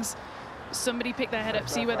things. Somebody pick their head up,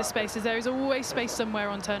 see where the space is. There is always space somewhere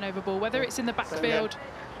on turnover ball, whether it's in the backfield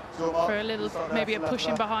for a little, maybe a push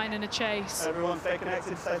in behind and a chase,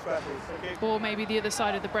 or maybe the other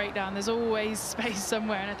side of the breakdown. There's always space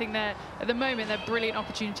somewhere, and I think at the moment they're brilliant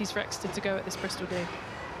opportunities for Exeter to go at this Bristol D.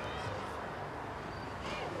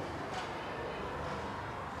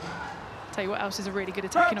 Tell you what else is a really good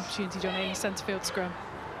attacking opportunity, Johnny, centre field scrum.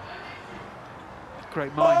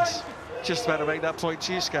 Great minds. Just about to make that point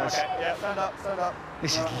to you, Skaz. Okay, yeah, stand up.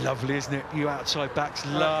 This is lovely, isn't it? You outside backs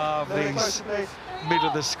love these middle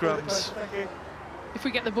of the scrums. If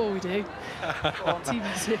we get the ball, we do.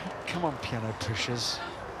 Come on, piano pushers.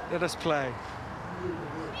 Let us play.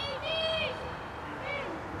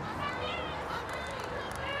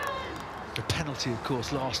 The penalty, of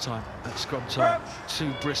course, last time at scrum time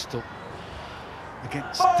to Bristol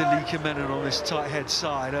against Delika Menon on this tight head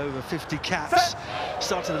side, over 50 caps.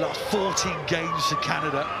 Started the last 14 games for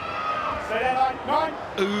Canada.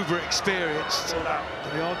 Uber experienced,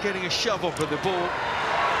 but they are getting a shove up, but the ball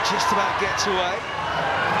just about gets away.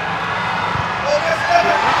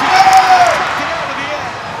 Tapped it out of the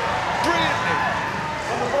air brilliantly.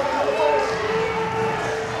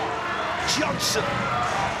 Johnson,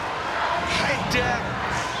 head down,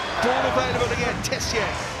 ball available again. Tessier,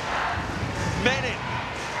 Menon,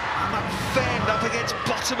 and that fanned up against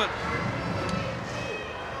Bottoman.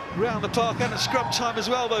 Round the park and at scrum time as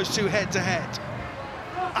well, those two head to head.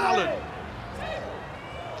 Allen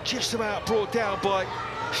just about brought down by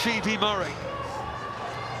Phoebe Murray.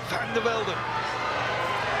 Van der Velden,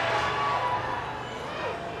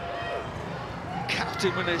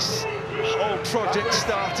 captain when this whole project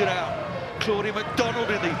started out. Claudia MacDonald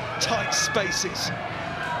in the tight spaces.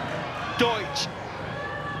 Deutsch.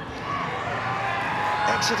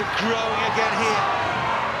 Exeter growing again here.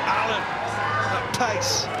 Allen at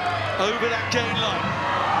pace over that gain line.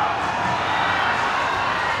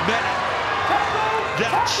 Menon,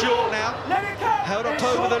 that short now. Held up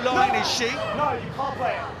over the line, is she? No, you can't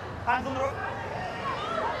play it. Hands on the rope.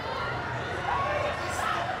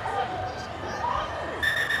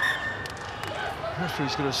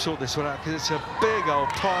 Referee's going to sort this one out because it's a big old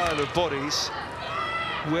pile of bodies.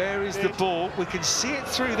 Where is the ball? We can see it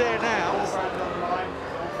through there now.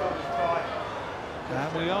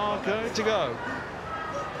 And we are going to go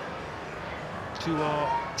to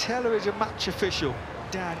our television match official,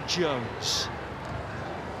 Dan Jones.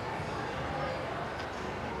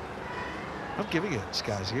 I'm giving it,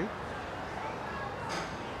 Skazio.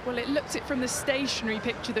 Well, it looked it from the stationary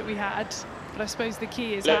picture that we had, but I suppose the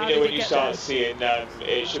key is let how me know did when it you get start there? seeing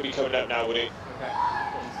it should be coming up now, would it? Okay.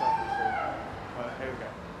 Right, here we go.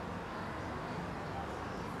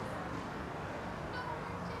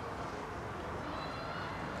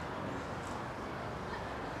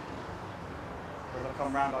 As I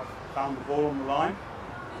come round, I found the ball on the line.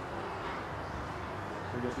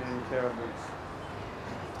 We just need any clear evidence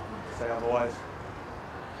to say otherwise.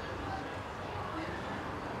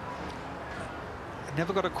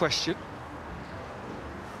 Never got a question.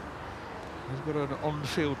 We've got an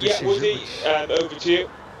on-field decision. Yeah, Woody, over to you.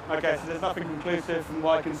 Okay, so there's nothing conclusive from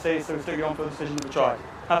what I can see, so we're still going for the decision of the try.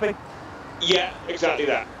 Happy? Yeah, exactly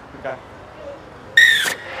that. Okay.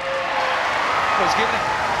 Was given it.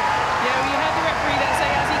 Yeah, we heard the referee that say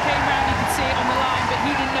as he came round he could see it on the line, but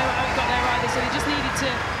he didn't know how he got there either, so he just needed to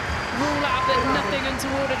rule out that nothing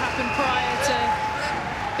untoward had happened prior to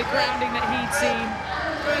the grounding that he'd seen.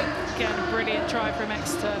 Again, a brilliant try from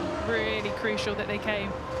Exeter. Really crucial that they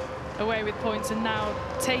came away with points and now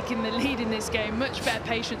taking the lead in this game. Much better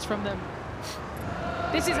patience from them.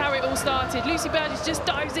 This is how it all started. Lucy Burgess just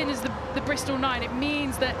dives in as the Bristol 9. It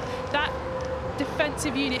means that that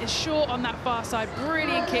defensive unit is short on that far side.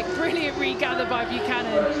 Brilliant kick, brilliant regather by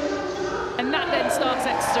Buchanan. And that then starts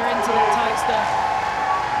Exeter into that tight stuff.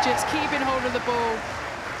 Just keeping hold of the ball.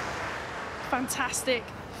 Fantastic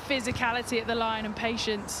physicality at the line and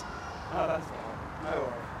patience. Oh, that's no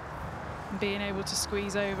worries. And being able to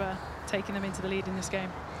squeeze over, taking them into the lead in this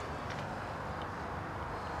game.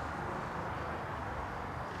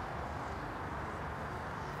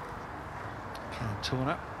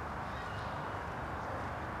 Cantona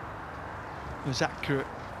was accurate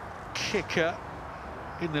kicker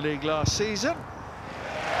in the league last season.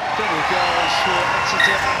 Double goals for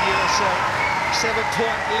Exeter and USA.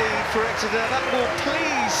 7-point lead for Exeter. That will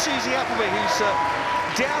please Susie Appleby, who's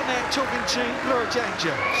down there talking to Laura Jane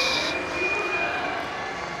Jones.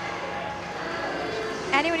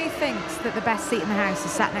 Anyone who thinks that the best seat in the house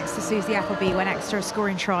is sat next to Susie Appleby when Exeter are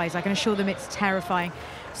scoring tries, I can assure them it's terrifying.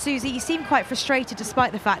 Susie, you seem quite frustrated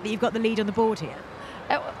despite the fact that you've got the lead on the board here.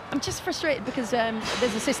 I'm just frustrated because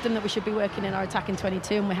there's a system that we should be working in our attacking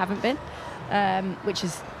 22 and we haven't been, which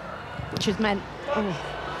has meant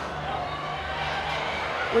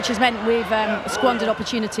we've squandered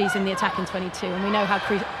opportunities in the attacking 22, and we know how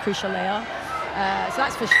crucial they are. So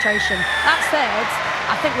that's frustration. That said,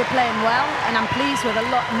 I think we're playing well, and I'm pleased with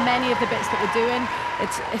many of the bits that we're doing.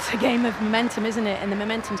 It's a game of momentum, isn't it? And the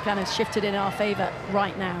momentum's kind of shifted in our favour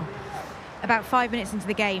right now. About 5 minutes into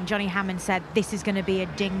the game, Johnny Hammond said this is going to be a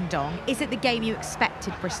ding-dong. Is it the game you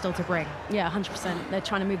expected Bristol to bring? Yeah, 100%. They're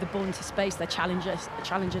trying to move the ball into space. They're challenging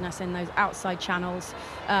us in those outside channels.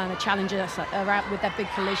 They're challenging us around with their big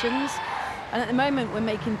collisions. And at the moment, we're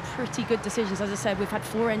making pretty good decisions. As I said, we've had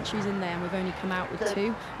 4 entries in there and we've only come out with 2.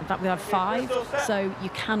 In fact, we have 5. So you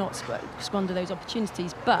cannot squander those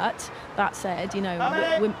opportunities. But that said, you know,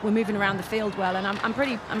 we're moving around the field well, and I'm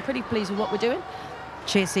pretty pleased with what we're doing.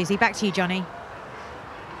 Cheers, Susie. Back to you, Johnny.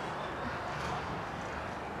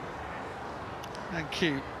 Thank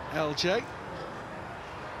you, LJ.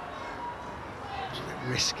 It's a bit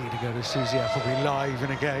risky to go to Susie Appleby live in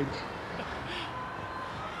a game.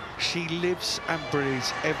 She lives and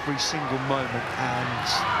breathes every single moment, and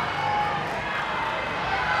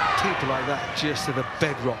people like that just are the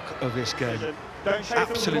bedrock of this game.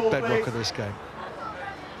 Absolute bedrock of this game.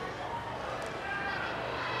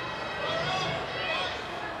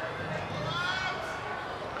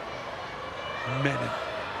 Menon.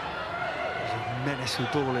 There's a menace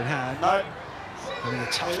with ball in hand. No. Having a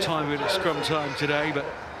tough time with it at scrum time today, but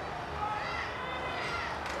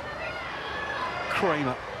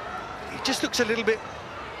Kramer. He just looks a little bit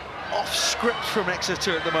off script from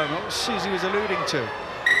Exeter at the moment, what Susie was alluding to.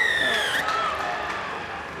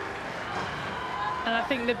 And I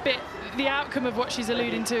think the outcome of what she's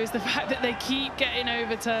alluding to is the fact that they keep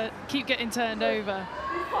getting turned over.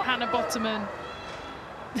 Hannah Bottoman,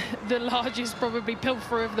 the largest probably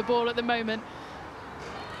pilferer of the ball at the moment.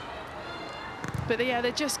 But yeah,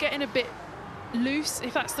 they're just getting a bit loose,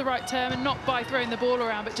 if that's the right term, and not by throwing the ball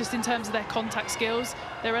around, but just in terms of their contact skills.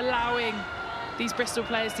 They're allowing these Bristol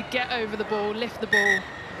players to get over the ball, lift the ball.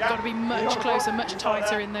 Got to be much closer, much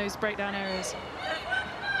tighter in those breakdown areas.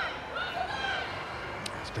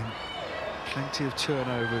 There's been plenty of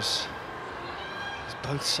turnovers.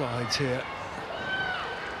 There's both sides here.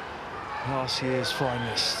 Last year's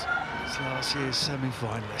finalist, it's last year's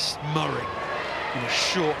semi-finalist, Murray, in a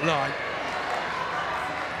short line.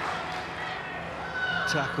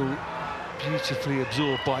 Tackle beautifully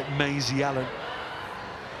absorbed by Maisie Allen.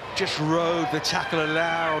 Just rode the tackle,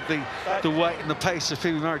 allowed the weight and the pace of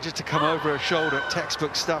Phoebe Murray just to come over her shoulder.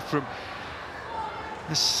 Textbook stuff from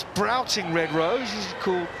the sprouting Red Rose, she's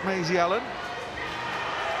called Maisie Allen.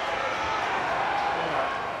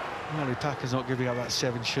 Molly Packer's not giving up that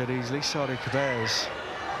 7 shot easily. Sade Caberes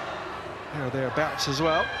there or thereabouts as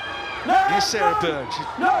well. No, Here's Sarah Bird. She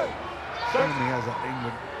no. only has that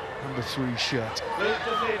England #3 shirt.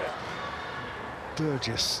 Just leave it.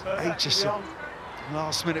 Burgess, Aitchison.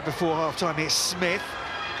 Last minute before half-time, here's Smith.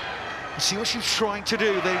 You see what she was trying to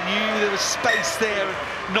do. They knew there was space there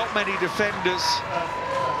and not many defenders.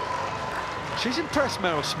 She's impressed,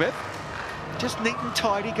 Meryl Smith. Just neat and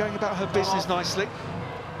tidy, going about her business nicely.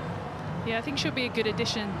 Yeah, I think she'll be a good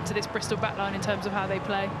addition to this Bristol backline in terms of how they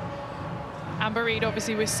play. Amber Reid,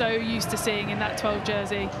 obviously, we're so used to seeing in that 12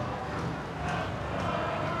 jersey.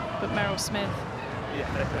 But Meryl Smith,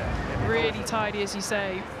 really tidy, as you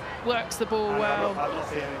say, works the ball well,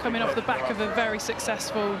 coming off the back of a very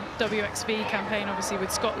successful WXV campaign, obviously,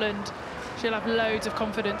 with Scotland. She'll have loads of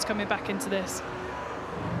confidence coming back into this.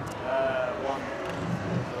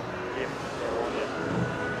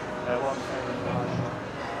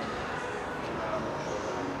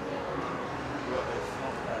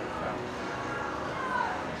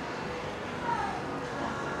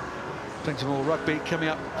 Plenty more rugby coming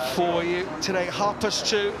up for you today.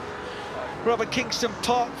 2:30, Robert Kingston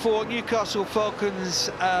Park for Newcastle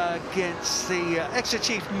Falcons against the Exeter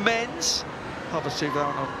Chief men's. 2:30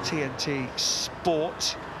 on TNT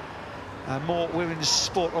Sport. More women's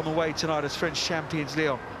sport on the way tonight as French champions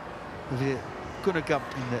Lyon with Gunagump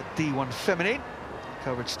in the D1 feminine.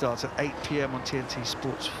 Coverage starts at 8 PM on TNT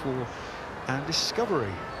Sports 4 and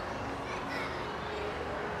Discovery.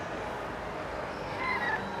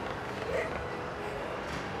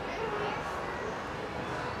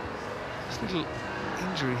 Little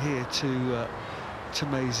injury here to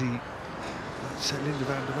Maisie. That's Linda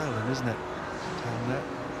van der Velde, isn't it? Down there.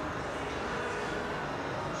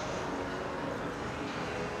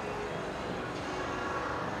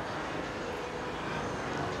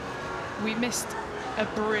 We missed a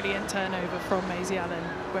brilliant turnover from Maisie Allen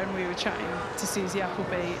when we were chatting to Susie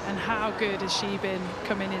Appleby, and how good has she been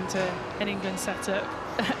coming into an England setup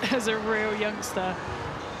as a real youngster.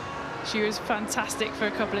 She was fantastic for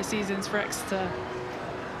a couple of seasons for Exeter,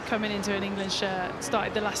 coming into an England shirt.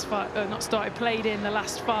 Started the last played in the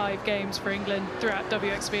last 5 games for England throughout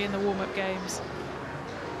WXV in the warm-up games.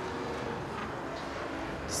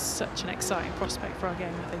 Such an exciting prospect for our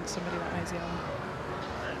game, I think, somebody like Maisie Allen.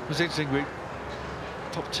 It was interesting, we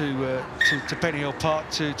popped to Pennyhill Park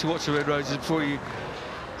to watch the Red Roses before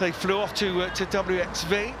they flew off to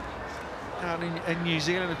WXV. Out in New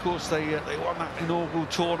Zealand, of course, they won that inaugural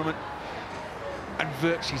tournament, and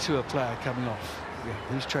virtually to a player coming off. Yeah,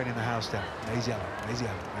 who's training the house down? Maisie Allen, Maisie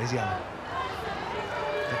Allen, Maisie Allen.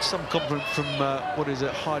 And some compliment from what is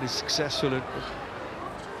a highly successful and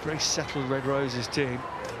very settled Red Roses team.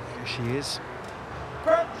 Here she is,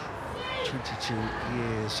 22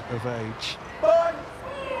 years of age.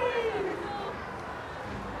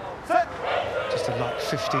 Just a like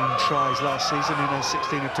 15 tries last season in her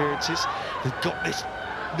 16 appearances. They've got this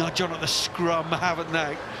nudge on at the scrum, haven't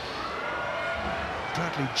they?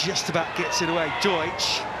 Bradley just about gets it away.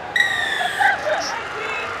 Deutsch.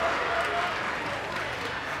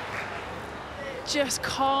 Just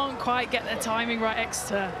can't quite get their timing right,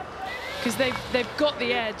 Exeter, because they've got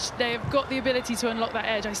the edge. They've got the ability to unlock that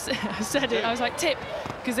edge. I said it, I was like, tip,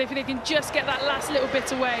 because if they can just get that last little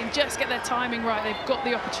bit away and just get their timing right, they've got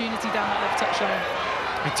the opportunity down that left touchline.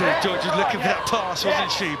 Indeed, George was looking for that pass,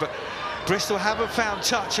 wasn't she? But Bristol haven't found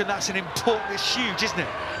touch, and that's an important, it's huge, isn't it?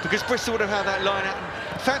 Because Bristol would have had that line out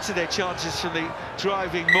and fancied their chances from the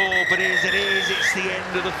driving more, but it's the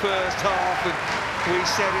end of the first half, and we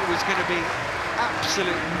said it was going to be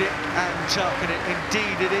absolute nip and tuck, and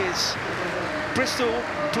indeed it is. Bristol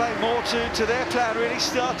playing more to their plan, really.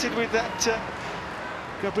 Started with that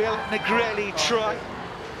Gabrielle Negrelli try.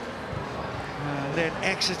 And then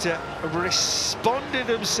Exeter responded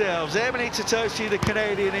themselves. Emily Tatosi, the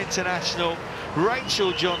Canadian international.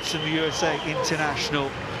 Rachel Johnson, the USA international.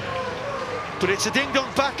 But it's a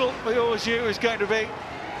ding-dong battle. We always knew it was going to be.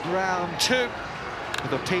 Round 2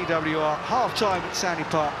 with a PWR half-time at Sandy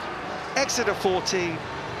Park. Exeter 14,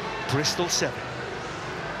 Bristol 7.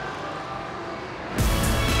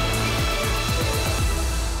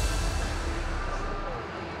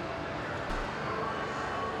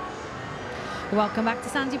 Welcome back to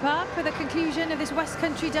Sandy Park for the conclusion of this West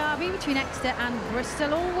Country derby between Exeter and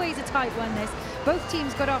Bristol. Always a tight one, this. Both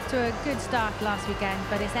teams got off to a good start last weekend,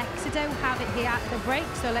 but it's Exeter who have it here at the break.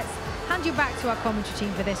 So let's hand you back to our commentary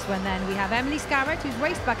team for this one then. We have Emily Scarrett, who's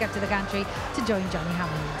raced back up to the gantry to join Johnny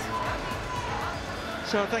Hammond.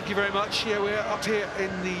 So thank you very much. Yeah, we're up here in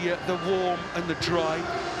the warm and the dry.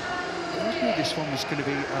 I knew this one was going to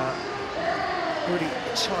be a really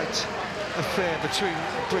tight affair between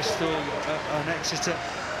Bristol and Exeter.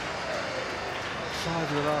 5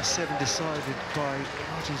 of the last 7 decided by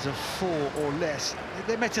margins of 4 or less.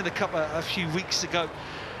 They met in the cup a few weeks ago.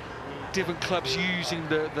 Different clubs using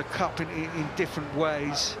the cup in different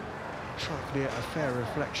ways. Try to be a fair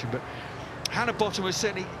reflection, but Hannah Bottom was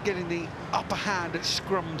certainly getting the upper hand at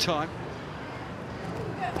scrum time.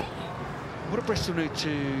 What do Bristol need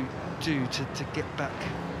to do to get back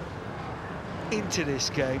into this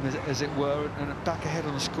game, as it were, and back ahead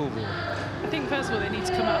on the scoreboard? I think first of all they need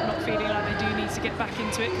to come out not feeling like they do need to get back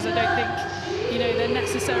into it, because I don't think, you know, they're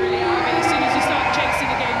necessarily out of it as soon as you start chasing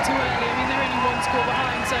the game too early. I mean, they're only 1 score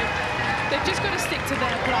behind, so they've just got to stick to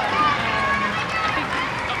their plan. I think,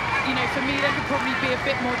 you know, for me they could probably be a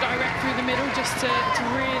bit more direct through the middle, just to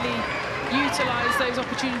really utilise those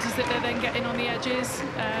opportunities that they're then getting on the edges.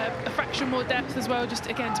 A fraction more depth as well, just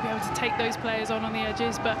again to be able to take those players on the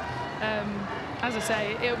edges. But as I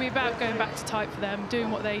say, it'll be about going back to tight for them, doing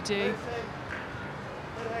what they do,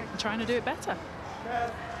 and trying to do it better.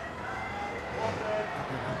 You're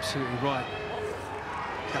absolutely right.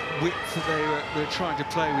 That width that they're trying to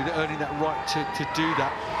play with, earning that right to do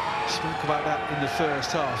that. Spoke about that in the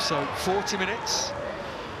first half. So 40 minutes.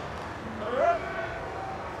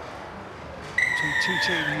 Between two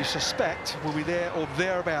teams you suspect will be there or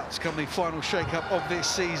thereabouts come the final shake-up of this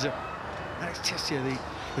season. Alex Tessier,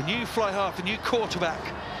 the new fly half, the new quarterback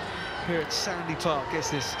here at Sandy Park, gets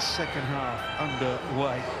this second half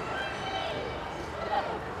underway.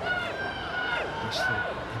 Bristol in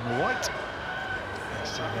the white,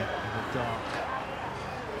 Exeter in the dark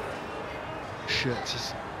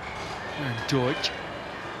shirts. And Deutsch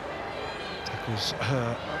tackles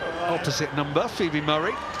her opposite number, Phoebe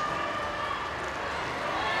Murray.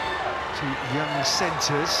 2 young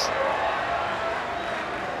centres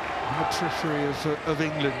on the periphery of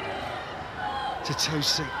England. To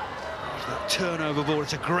Tosi. That turnover ball,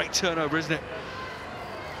 it's a great turnover, isn't it?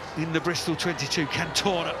 In the Bristol 22,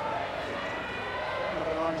 Cantona.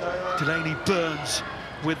 Delaney Burns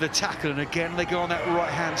with the tackle, and again they go on that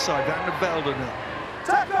right-hand side. Van der Velden,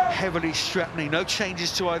 heavily strapped knee, no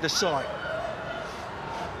changes to either side.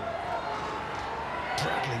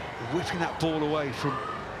 Bradley whipping that ball away from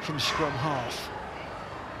scrum half.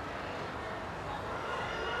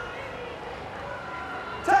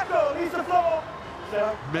 Tackle, leaves the floor.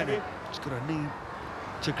 Many, he's got a knee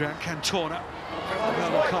to ground. Cantona,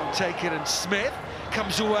 can't take it, and Smith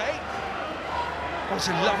comes away. That's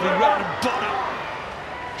a lovely run, and Bonner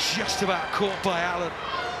just about caught by Allen.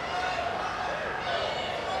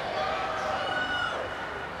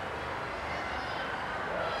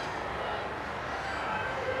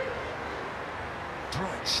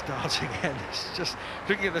 Bright starting end. It's just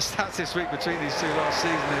looking at the stats this week between these two last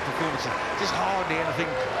season, their performances, just hardly anything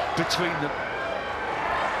between them.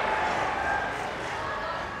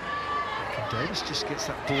 Davis just gets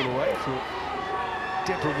that ball away for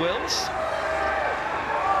Deborah Wills.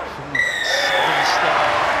 From the southern star.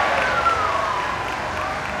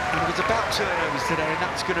 And it was about turnovers today, and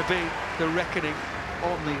that's going to be the reckoning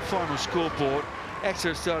on the final scoreboard.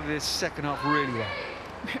 Exeter started this second half really well.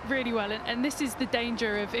 Really well, and this is the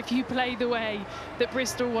danger of, if you play the way that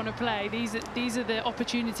Bristol want to play, these are the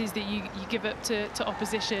opportunities that you give up to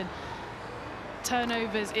opposition.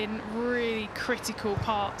 Turnovers in really critical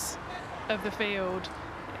parts of the field.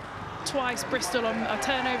 Twice Bristol on a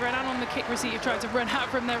turnover and on the kick receipt have tried to run out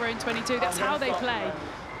from their own 22. That's how they play.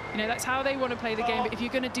 You know, that's how they want to play the game. But if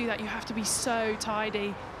you're going to do that, you have to be so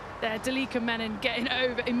tidy. There, Dalika Menon getting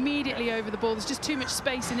immediately over the ball. There's just too much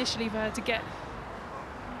space initially for her to get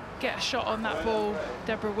a shot on that ball.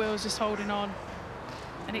 Deborah Wills just holding on,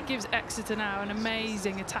 and it gives Exeter now an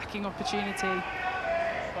amazing attacking opportunity 5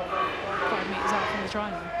 metres out from the try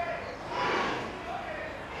line.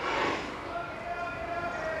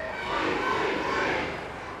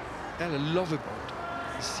 Ella Lovibond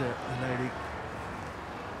is the lady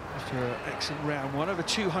after an excellent round one, over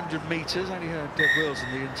 200 metres, only her Deb Wills in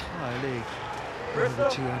the entire league. Over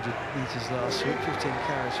 200 metres last week, 15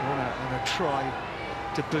 carries for one out and a try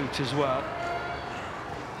to boot as well.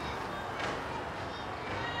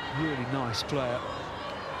 Really nice player,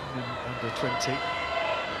 under 20.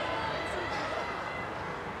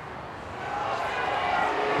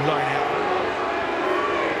 Line out.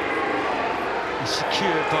 is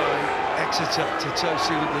secured by Exeter.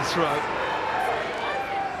 Totosi with the throw.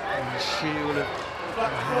 And she will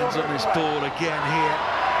have hands on this ball again here.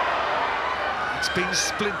 It's been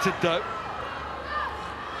splintered though.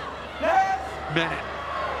 Bennett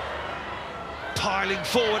piling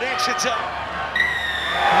forward, Exeter.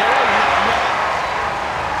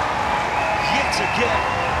 Yet again.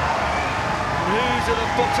 Who's at the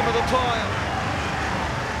bottom of the pile?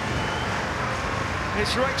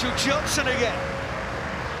 It's Rachel Johnson again.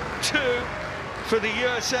 2 for the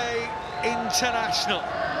USA international.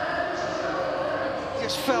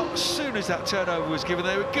 Just felt as soon as that turnover was given,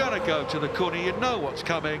 they were going to go to the corner. You know what's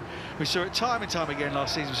coming. We saw it time and time again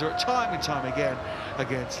last season. We saw it time and time again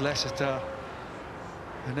against Leicester.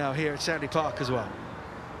 And now here at Sandy Park as well.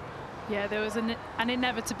 Yeah, there was an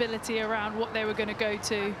inevitability around what they were going to go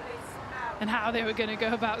to and how they were going to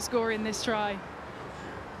go about scoring this try.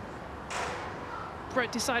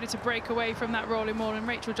 Brett decided to break away from that rolling ball, and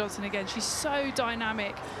Rachel Johnson again, she's so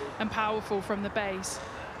dynamic and powerful from the base.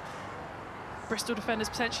 Bristol defenders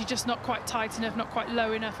potentially just not quite tight enough, not quite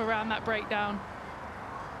low enough around that breakdown.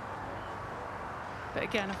 But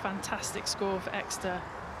again, a fantastic score for Exeter.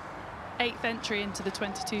 8th entry into the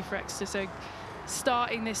 22 for Exeter, so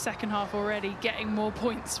starting this second half already, getting more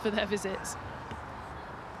points for their visits.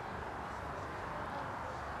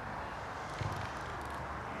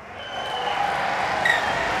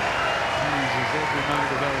 Uses every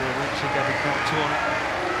moment available, eventually getting knocked on it.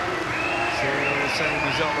 Still the same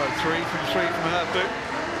result though, 3 from her boot.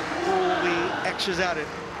 All the extras added.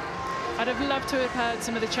 I'd have loved to have heard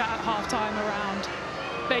some of the chat at half-time around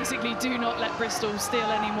basically do not let Bristol steal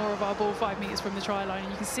any more of our ball 5 metres from the try line.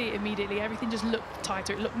 And you can see it immediately, everything just looked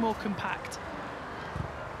tighter, it looked more compact.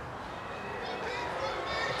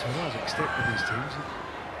 To a large extent with these teams,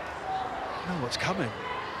 you know what's coming.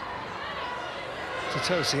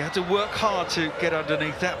 Totosi had to work hard to get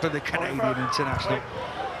underneath that, but the Canadian international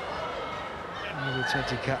over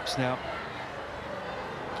 20 caps now.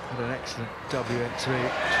 Had an excellent WNT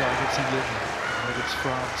try against England and against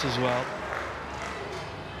France as well.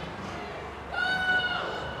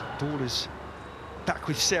 The ball is back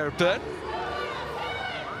with Sarah Byrne.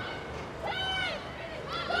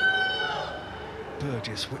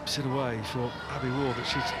 Burgess whips it away for Abby Ward, but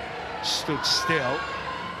she's stood still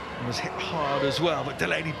and was hit hard as well. But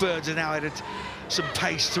Delaney Burns has now added some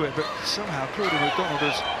pace to it, but somehow Claudia McDonald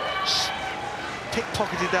has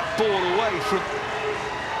pickpocketed that ball away from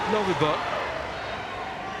Lovibot.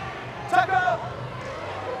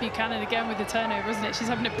 Buchanan again with the turnover, isn't it? She's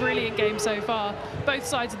having a brilliant game so far, both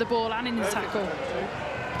sides of the ball and in the tackle.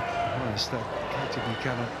 Nice, that Katie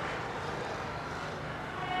Buchanan.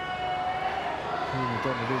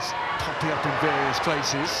 McDonald is popping up in various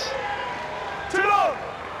places. Too long!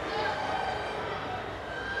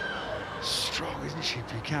 Strong, isn't she,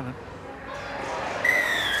 Buchanan?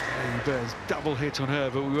 Amy Burns, double hit on her,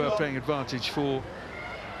 but we were playing advantage for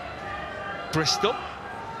Bristol.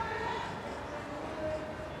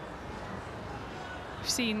 We've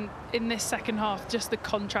seen in this second half just the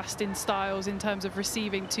contrast in styles in terms of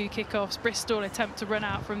receiving 2 kickoffs. Bristol attempt to run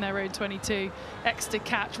out from their own 22. Exeter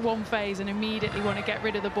catch one phase and immediately want to get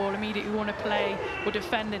rid of the ball, immediately want to play or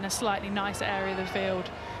defend in a slightly nicer area of the field.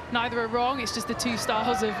 Neither are wrong, it's just the 2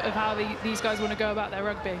 styles of how these guys want to go about their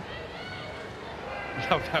rugby.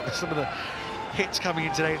 Love that with some of the hits coming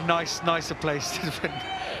in today. Nicer place to defend.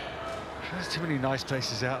 There's too many nice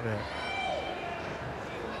places out there.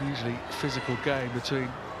 Hugely physical game between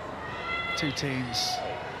 2 teams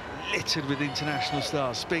littered with international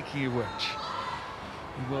stars. Speaking of which,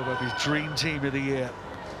 in World Rugby's dream team of the year,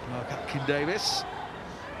 Mark Atkin-Davis.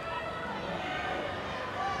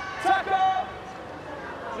 Tackle!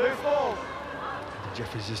 Loose ball.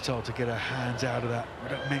 Jeffries is told to get her hands out of that. We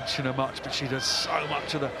don't mention her much, but she does so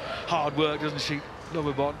much of the hard work, doesn't she,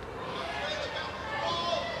 Lovibot?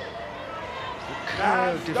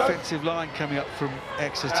 Curved defensive line coming up from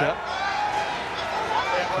Exeter.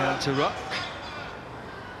 Counter ruck.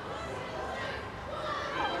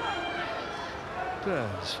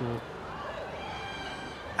 Burns for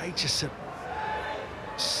Aitchison.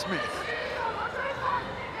 Smith.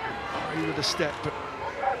 Hurry with a step, but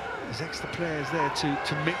there's extra players there to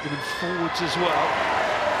meet them and forwards as well.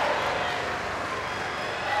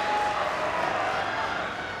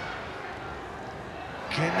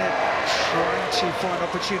 Kenneth trying to find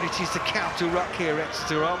opportunities to counter ruck here,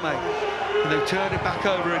 Exeter, aren't they? And they've turned it back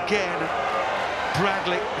over again.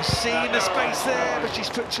 Bradley has seen the space there, but she's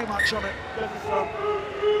put too much on it.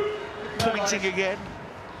 Pointing again.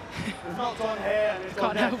 It's not on here and it's Can't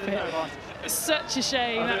on there, help there's no it. advantage. Such a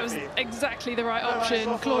shame. That was exactly the right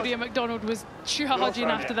option. Claudia McDonald was charging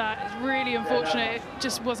after that. It's really unfortunate. It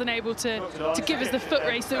just wasn't able to give us the foot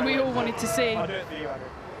race that we all wanted to see. I'll do it for you, Andrew.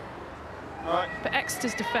 All right. But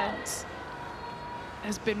Exeter's defence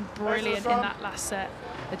has been brilliant in that last set.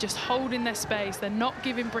 They're just holding their space. They're not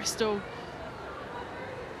giving Bristol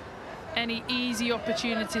any easy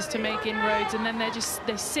opportunities to make inroads, and then they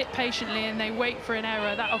sit patiently and they wait for an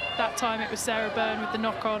error. That time it was Sarah Byrne with the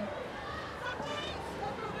knock-on.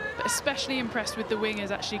 But especially impressed with the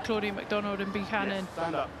wingers, actually, Claudia McDonald and Buchanan.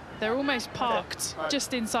 Stand up. They're almost parked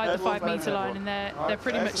just inside the 5-metre line, and they're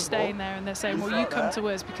pretty much staying there, and they're saying, well, you come to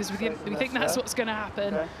us because we think that's what's going to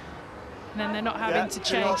happen. And then they're not having to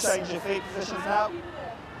chase. Change your feet positions now.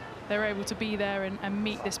 They're able to be there and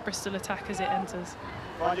meet this Bristol attack as it enters.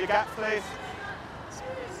 Find your gaps, please.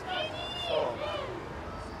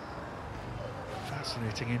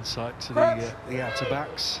 Fascinating insight to the outer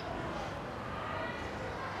backs.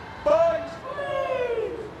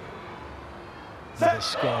 Another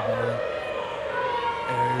scrum,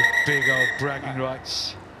 big old bragging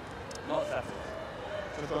rights. Not settled.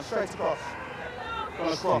 Just gone straight across.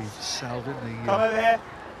 Gone across. Steve Salvin, the come over here.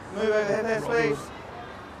 Move over here, please.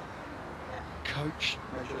 Coach.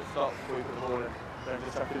 Make sure it stops before you put the ball in. Don't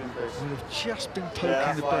just have to increase. Will have just been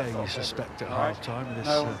poking the bear, you suspect, at half-time with this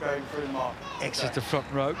no one's going through the mark. Exeter front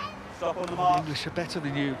row. Stop on the mark. The English are better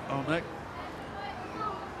than you, aren't they?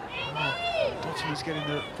 Bottom's getting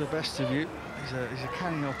the best of you. He's a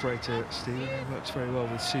canning operator, Stephen. He works very well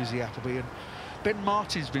with Susie Appleby. And Ben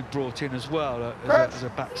Martin's been brought in as well as a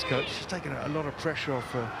backs coach. He's taken a lot of pressure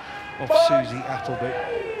off Susie Appleby.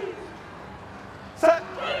 Set!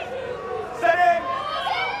 Set in!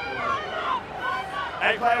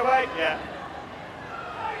 8-player away, yeah.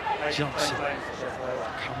 Johnson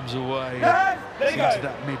comes away into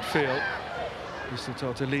that midfield. Bristol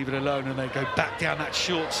told to leave it alone, and they go back down that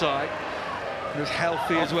short side. It was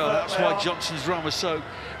healthy as well. That's why Johnson's run was so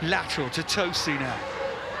lateral to Tosi now.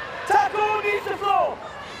 Tackle needs the floor!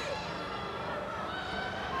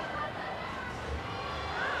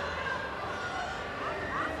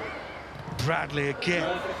 Bradley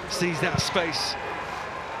again sees that space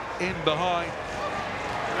in behind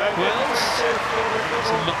Wells.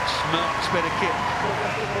 It's a much better kick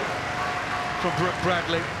from Brooke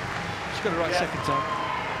Bradley. She's got it right second time.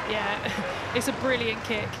 Yeah, it's a brilliant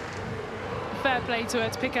kick. Fair play to her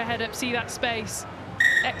to pick her head up, see that space.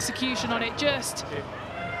 Execution on it, just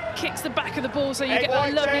kicks the back of the ball, so you get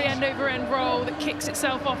that lovely end-over-end roll that kicks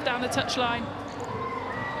itself off down the touchline.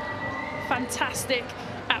 Fantastic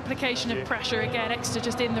application of pressure again. Exeter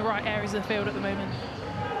just in the right areas of the field at the moment.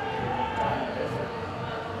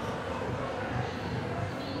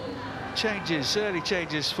 Changes, early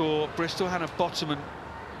changes for Bristol. Hannah Bottoman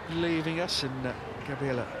leaving us, and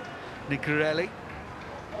Gabriella Nigrelli.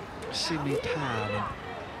 Simi Pam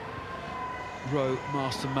and Roe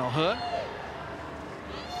Marston Malhern.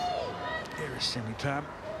 Here is Simi Pam.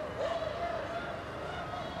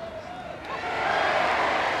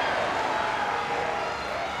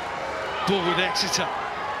 Ball with Exeter.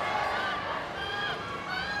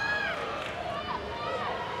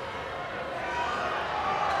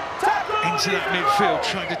 Into that midfield,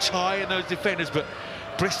 trying to tie in those defenders, but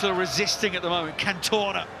Bristol are resisting at the moment.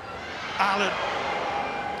 Cantona, Allen.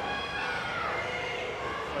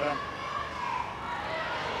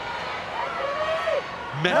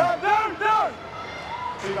 No!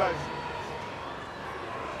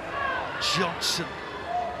 Johnson,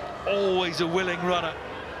 always a willing runner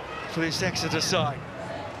for this Exeter side.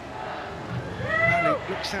 Rally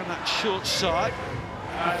looks down that short side.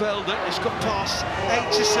 Velda has got past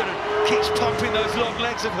Aitchison and keeps pumping those long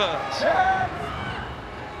legs of hers.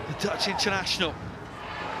 The Dutch international.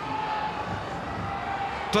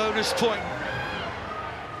 Bonus point.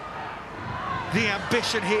 The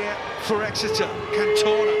ambition here for Exeter.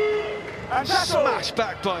 Cantona smashed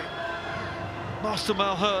back by Master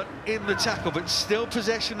Malhern in the tackle, but still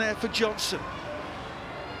possession there for Johnson.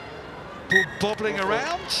 Ball bobbling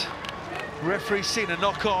around. Referee's seen a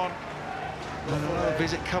knock on. And another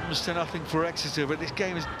visit comes to nothing for Exeter, but this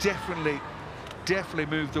game has definitely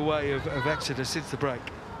moved the way of Exeter since the break.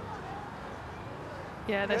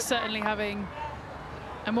 Yeah, they're certainly having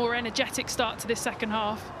a more energetic start to this second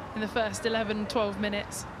half in the first 11, 12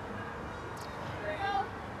 minutes.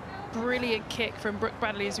 Brilliant kick from Brooke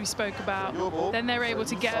Bradley, as we spoke about. Then they're able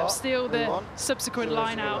to get up, steal the subsequent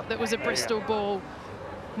line out that was a Bristol ball.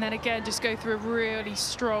 And then again, just go through a really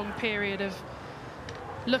strong period of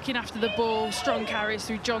looking after the ball, strong carries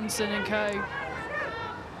through Johnson and co.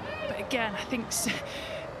 But again, I think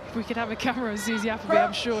if we could have a camera on Susie Appleby,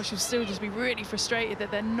 I'm sure she'll still just be really frustrated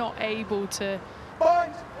that they're not able to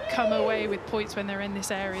come away with points when they're in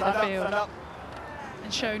this area of the field.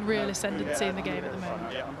 And showing real ascendancy in the game at the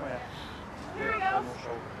moment.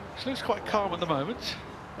 She looks quite calm at the moment.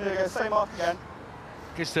 Here you go, same mark again.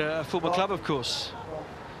 Against a former club, of course.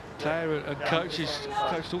 Player and coach. He's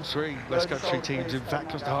coached all three West Country teams. In fact,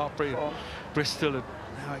 Gloucester Hartpury and Bristol, and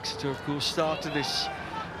now Exeter, of course, started this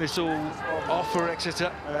all off for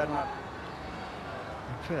Exeter.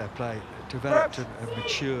 Fair play, developed and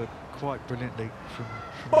matured quite brilliantly from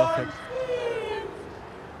nothing.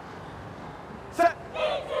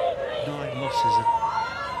 9 losses.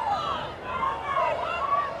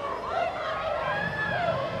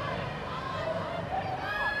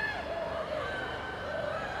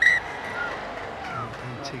 And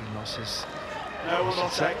 18 losses. No one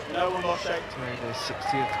lost shake. No one lost shake. Their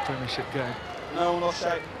 60th Premiership game. No one lost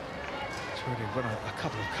shake. It's really won a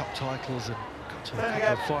couple of cup titles and got to a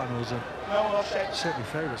couple of finals, and no one lost shake. Certainly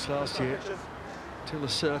favourites last year till the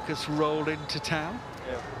circus rolled into town.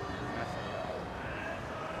 Yeah.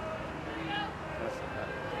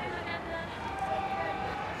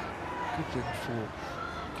 Good win for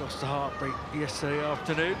Gloucester Hartpury yesterday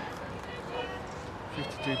afternoon.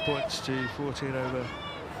 52 points to 14 over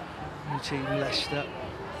new team Leicester.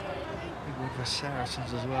 Big win for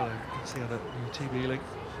Saracens as well against the other new team Ealing.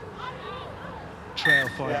 Trail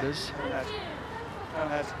finders. Yeah. Go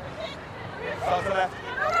ahead. Start to the left.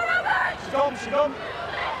 She's gone.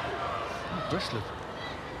 Oh, Bristol.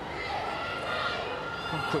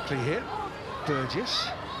 Come quickly here. Burgess.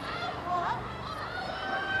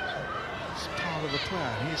 It's part of the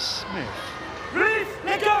plan. Here's Smith. Release,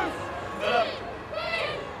 let go!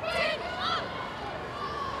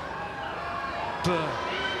 Byrne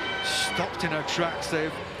stopped in her tracks.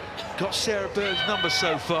 They've got Sarah Byrne's number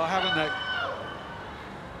so far, haven't they?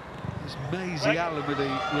 There's Maisie Allen with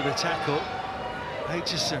a tackle.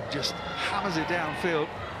 Aitchison just hammers it downfield.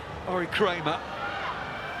 Ori Kramer.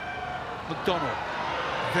 McDonald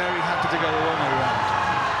very happy to go the long way round.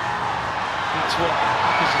 That's what,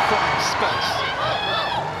 because of finding space.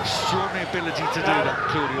 Extraordinary ability to do that,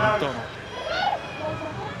 Claudia McDonald.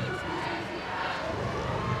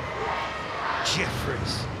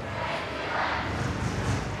 Jeffries.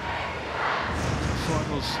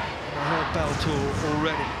 Finals her bell tour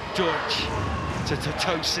already. Deutsch to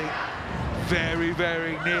Totosi. Very,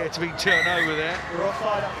 very near to being turned over there. You're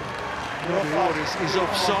offside. The award is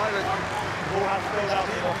offside. Ball has spilled out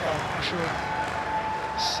the offside. I'm sure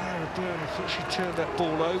Sarah Byrne, I thought she turned that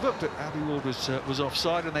ball over, but Abby Ward was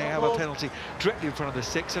offside, and they have a penalty directly in front of the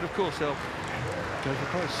 6, and of course they'll go for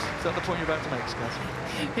post. Is that the point you're about to make, Scott?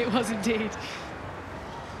 It was indeed.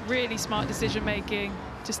 Really smart decision making.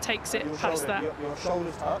 Just takes it past that. Your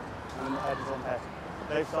shoulders tucked and the head is on head.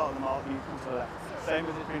 They've started the mark, you come to the left. Same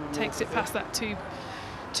as it's been. Takes it past that two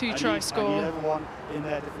try score. And everyone in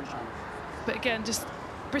their different channels. But again, just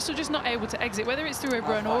Bristol just not able to exit. Whether it's through a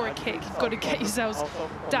run or a kick, you've got to get yourselves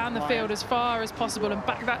down the field as far as possible and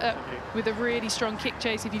back that up with a really strong kick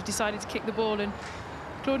chase if you've decided to kick the ball. And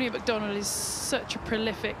Claudia McDonald is such a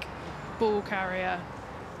prolific ball carrier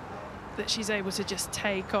that she's able to just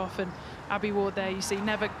take off. And Abby Ward there, you see,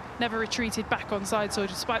 never retreated back on side, so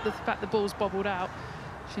despite the fact the ball's bobbled out,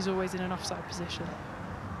 she's always in an offside position.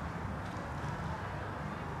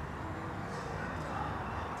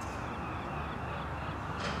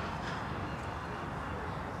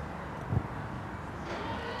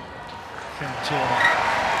 Cantora.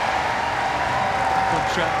 On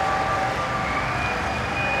track.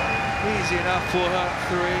 Easy enough for her.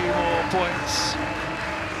 3 more points.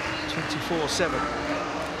 24-7.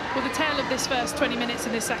 Well, the tail of this first 20 minutes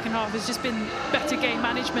in this second half has just been better game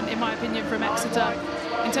management, in my opinion, from Exeter,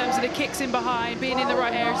 in terms of the kicks in behind, being in the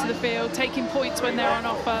right areas of the field, taking points when they're on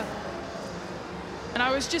offer. And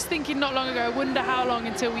I was just thinking not long ago, I wonder how long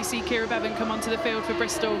until we see Kira Bevan come onto the field for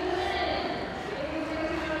Bristol.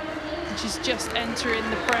 And she's just entering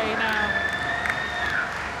the fray now.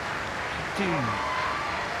 You do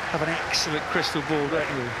have an excellent crystal ball, don't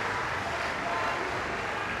you?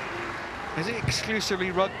 Is it exclusively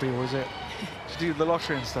rugby, or is it to do the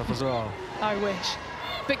lottery and stuff as well? I wish.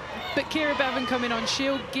 But Kira Bevan coming on,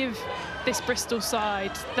 she'll give this Bristol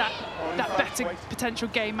side that better potential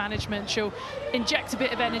game management. She'll inject a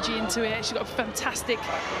bit of energy into it. She's got a fantastic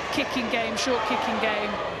kicking game, short kicking game.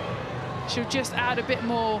 She'll just add a bit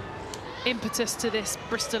more impetus to this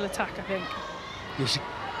Bristol attack, I think. Yeah, she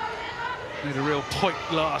made a real point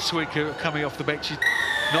last week coming off the bench. She's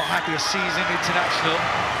not happy a season international.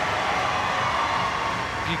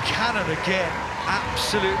 Buchanan again,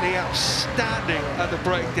 absolutely outstanding at the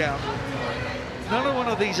breakdown. another one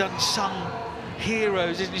of these unsung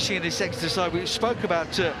heroes, isn't she, in this Exeter side? We spoke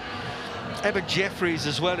about Emma Jeffries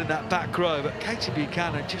as well in that back row, but Katie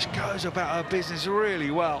Buchanan just goes about her business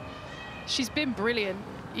really well. She's been brilliant,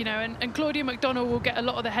 you know, and Claudia McDonald will get a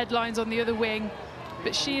lot of the headlines on the other wing,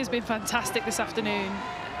 but she has been fantastic this afternoon.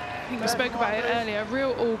 I think we spoke about it earlier, a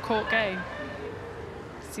real all-court game.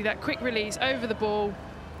 See that quick release over the ball.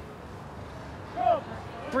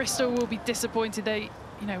 Bristol will be disappointed. They,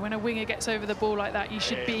 you know, when a winger gets over the ball like that, you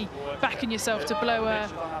should be backing yourself to blow her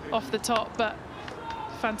off the top, but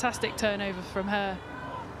fantastic turnover from her.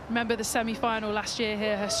 Remember the semi-final last year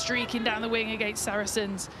here, her streaking down the wing against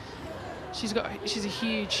Saracens. She's a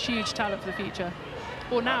huge talent for the future.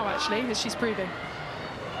 Or now, actually, as she's proving.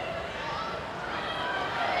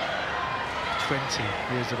 20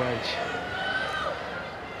 years of age.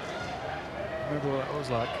 Remember what that was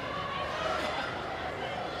like.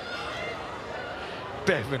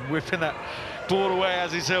 Bevan whipping that ball away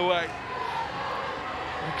as it's her way.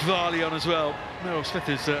 Varley on as well. Meryl Smith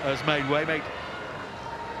has made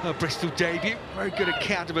her Bristol debut. Very good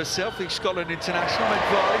account of herself. The Scotland international. Meg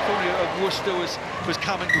Varley, formerly of Worcester, was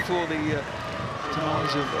coming before the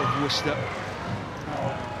demise of Worcester.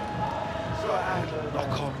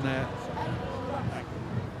 Knock on there.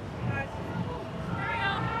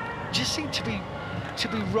 Just seem to be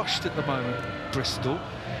rushed at the moment, Bristol.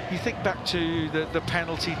 You think back to the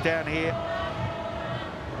penalty down here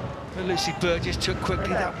that Lucy Burgess took quickly.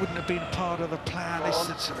 That wouldn't have been part of the plan.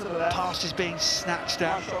 This pass is being snatched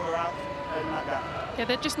out. Yeah,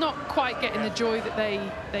 they're just not quite getting the joy that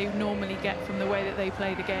they normally get from the way that they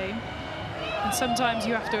play the game. And sometimes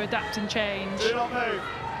you have to adapt and change.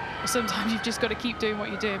 Or sometimes you've just got to keep doing what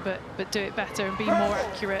you're doing, but do it better and be more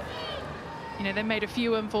accurate. You know, they made a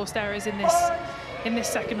few unforced errors in this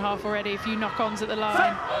second half already. A few knock-ons at the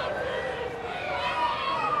line,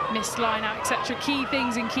 missed line out, etc. Key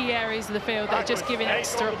things in key areas of the field that are just giving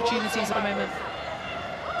Exeter opportunities at the moment.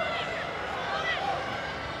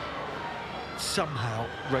 Somehow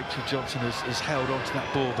Rachel Johnson has held on to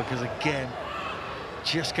that ball, because again,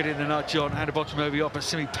 just getting the nudge on Hannah Bottom-Over, but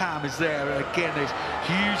Simi Pam is there, and again there's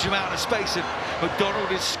huge amount of space, and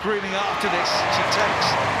McDonald is screaming after this. She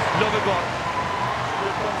takes Lovegon.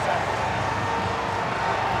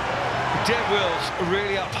 Dev Wills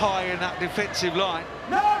really up high in that defensive line.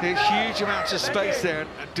 There's huge amounts of space there, and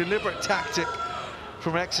a deliberate tactic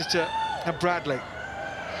from Exeter and Bradley.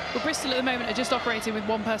 Well, Bristol at the moment are just operating with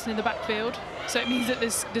one person in the backfield, so it means that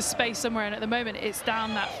there's space somewhere, and at the moment it's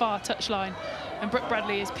down that far touchline, and Brooke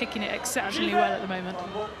Bradley is picking it exceptionally well at the moment.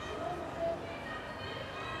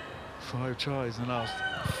 5 tries in the last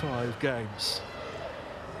 5 games.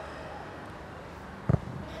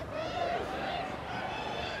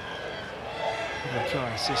 A try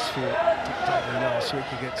assist for Bradley last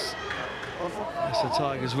week against the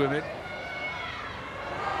Tigers women.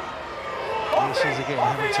 This is again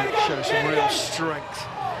having to show some real strength.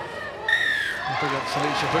 Big up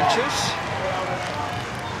Felicia Butchers.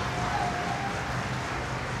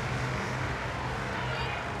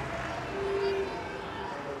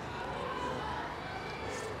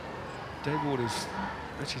 Dave Ward is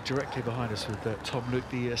actually directly behind us with Tom Luke,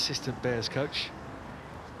 the assistant Bears coach.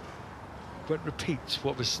 Won't repeat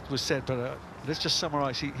what was said, but let's just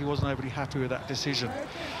summarise. He wasn't overly happy with that decision.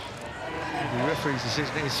 The referee's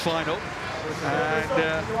decision is final,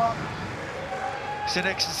 and it's an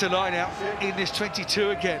Exeter line out in this 22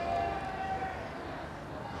 again.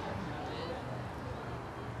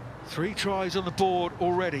 3 tries on the board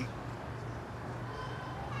already.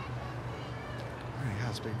 Really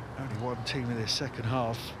has been only one team in this second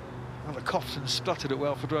half. Well, the Cofton spluttered at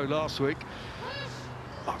Welford Road last week.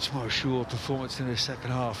 Much more assured performance in the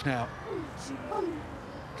second half now.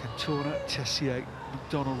 Cantona, Tessier,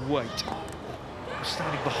 McDonald, Waite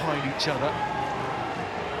standing behind each other.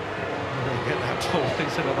 They get that ball,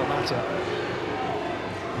 it's another matter.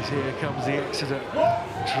 As here comes the Exeter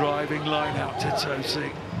driving line out to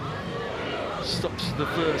Tosi. Stops for the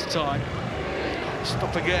first time.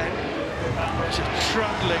 Stop again. Just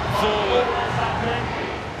trundling forward.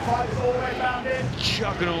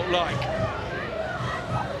 Juggernaut-like.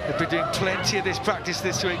 They've been doing plenty of this practice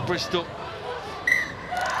this week, Bristol.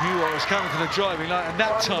 Knew what was coming from the driving line, and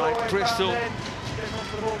that time Bristol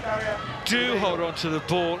do hold on to the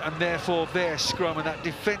ball, and therefore their scrum and that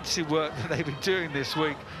defensive work that they've been doing this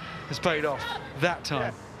week has paid off that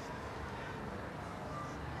time.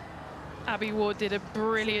 Abby Ward did a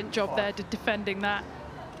brilliant job there defending that.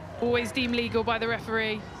 Always deemed legal by the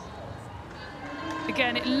referee.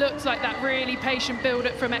 Again, it looks like that really patient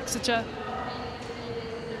build-up from Exeter.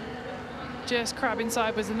 Just crabbing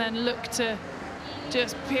sideways and then look to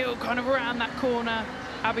just peeled kind of around that corner.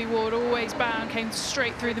 Abby Ward always bound, came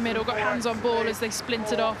straight through the middle, got hands on ball as they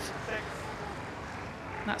splintered off.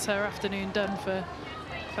 And that's her afternoon done for a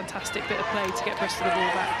fantastic bit of play to get Bristol the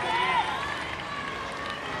ball back.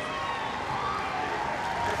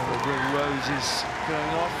 The roses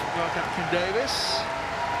going off, like Atkin Davis.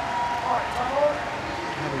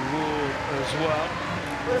 Abby Ward as well.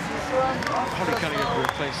 Holly Cunningham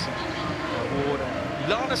replacing Ward.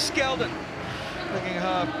 Lana Skeldon making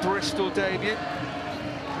her Bristol debut.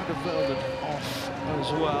 Amanda Velden off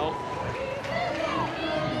as well.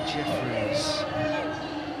 Emily Jeffries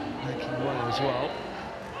making way as well.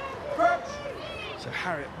 So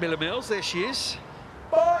Harriet Miller-Mills, there she is.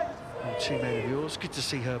 Old teammate of yours, good to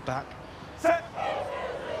see her back. Did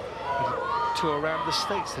a tour around the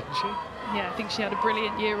States, didn't she? Yeah, I think she had a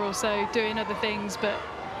brilliant year or so doing other things, but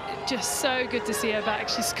just so good to see her back.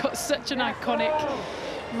 She's got such an iconic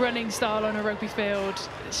running style on a rugby field.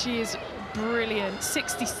 She is brilliant.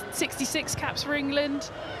 66 caps for England.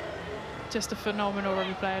 Just a phenomenal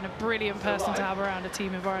rugby player and a brilliant person to have around a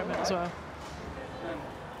team environment as well.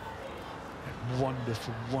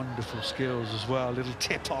 Wonderful, wonderful skills as well. A little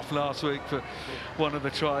tip-off last week for one of the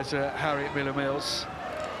tries, Harriet Miller-Mills.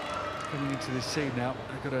 Coming into this team now,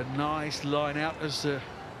 they've got a nice line out as the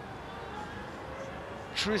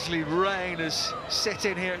drizzly rain has set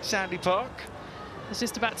in here at Sandy Park. I was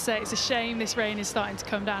just about to say, it's a shame this rain is starting to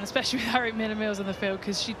come down, especially with Harriet Miller-Mills on the field,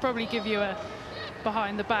 because she'd probably give you a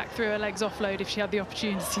behind the back through her legs offload if she had the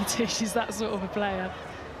opportunity to. She's that sort of a player.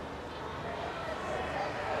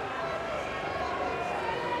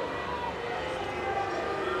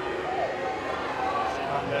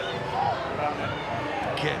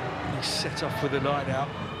 Again, he set off with the line out.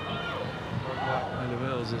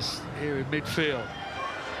 Miller-Mills is here in midfield.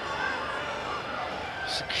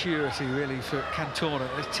 Security really for Cantona.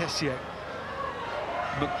 There's Tessier.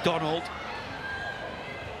 McDonald.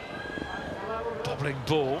 Bobbling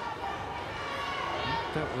ball.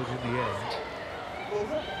 Dealt with in the end.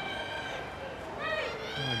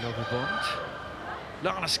 Bond.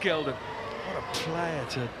 Lana Skeldon. What a player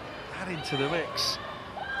to add into the mix.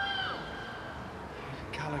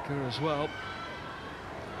 Gallagher as well.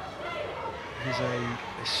 He's a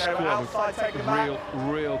squad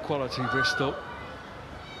of real quality, Bristol.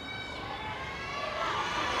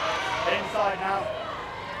 Inside now.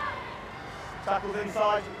 Tackles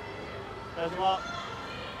inside. There's him up.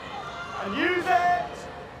 And use it!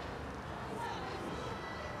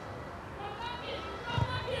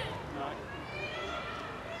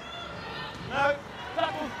 No.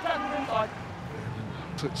 Tackles inside.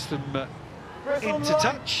 Puts them into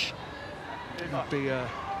touch. It'll be a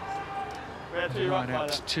line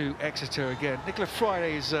out to Exeter again. Nicola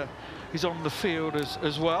Friday is on the field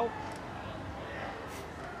as well.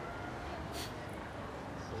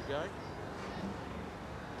 There we go.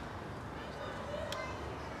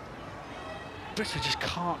 Bristol just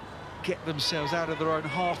can't get themselves out of their own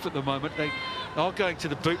half at the moment. They are going to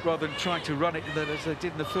the boot rather than trying to run it as they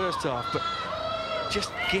did in the first half, but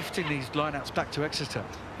just gifting these lineouts back to Exeter.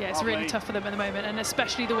 Yeah, it's really tough for them at the moment, and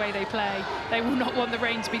especially the way they play. They will not want the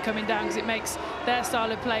rain to be coming down because it makes their style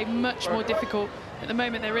of play much more difficult. At the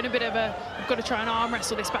moment, they're in a bit of a, we've got to try and arm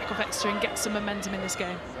wrestle this back off Exeter and get some momentum in this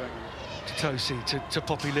game. Tosi to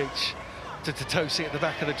Poppy Leach, to Tosi at the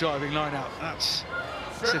back of the driving lineout. That's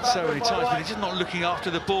said so many times, but he's just not looking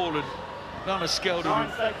after the ball, and Lana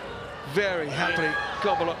Skeldon very happily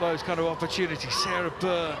gobble up those kind of opportunities. Sarah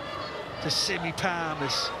Burr to Simi Pam,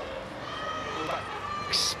 this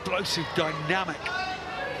explosive, dynamic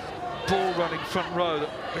ball-running front row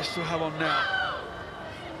that Bristol have on now.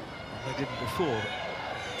 Well, they didn't before.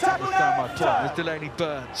 That was down my point. There's Delaney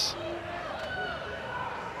Burns.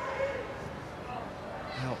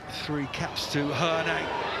 Now 3 caps to Herne.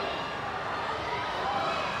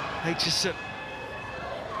 Aitchison.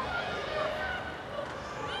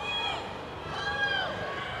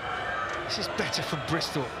 This is better from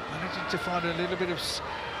Bristol, managing to find a little bit of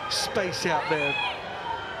space out there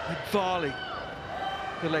with Varley,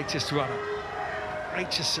 the latest runner.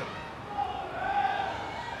 Aitchison.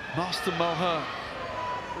 Marston Mulhern.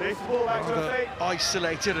 Rather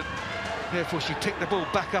isolated, and therefore she picked the ball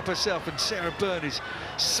back up herself, and Sarah Byrne is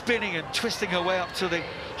spinning and twisting her way up to the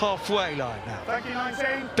halfway line now. Thank you,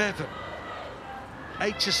 19. Bevan.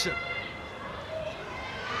 Aitchison.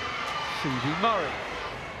 Phoebe Murray.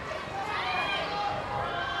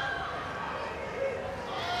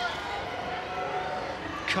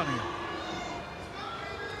 Cunningham.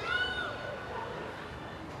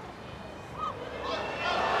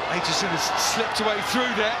 Aitchison has slipped away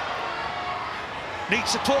through there.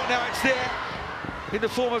 Needs support now, it's there. in the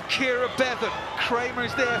form of Kira Bevan. Kramer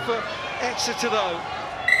is there for Exeter though.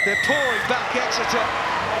 They're pouring back Exeter.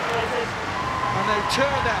 And they've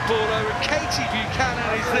turned that ball over. Katie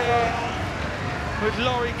Buchanan is there with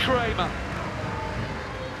Laurie Kramer.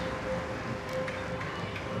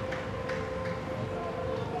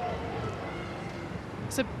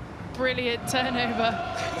 It's a brilliant turnover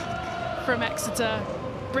from Exeter.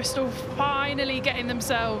 Bristol finally getting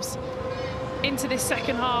themselves into this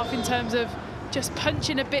second half in terms of just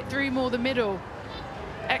punching a bit through more the middle.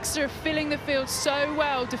 Exeter filling the field so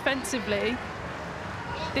well defensively.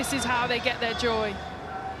 This is how they get their joy.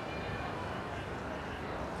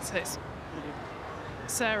 So it's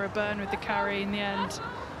Sarah Byrne with the carry in the end.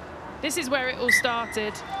 This is where it all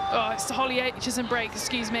started. Oh, it's Holly Aitchison break,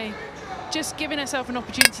 excuse me. Just giving herself an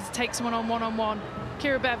opportunity to take someone on one-on-one.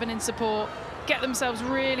 Kira Bevan in support, get themselves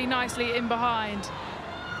really nicely in behind.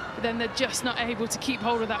 But then they're just not able to keep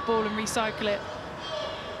hold of that ball and recycle it.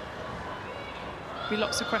 Be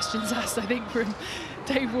lots of questions asked, I think, from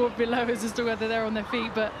Dave Ward below us as to whether they're on their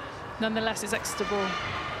feet, but nonetheless, it's Exeter ball.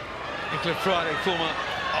 Nicola Friday, former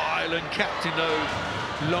Ireland captain,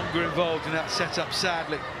 no longer involved in that setup,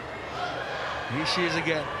 sadly. Here she is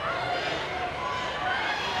again.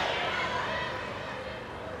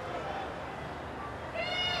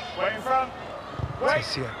 Wait in front. Wait.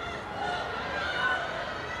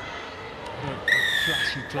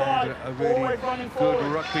 Flashy play, but a really good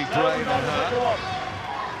rugby brain on her.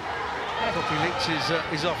 Poppy Leach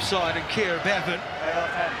is offside, and Kira Bevan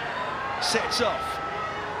sets off.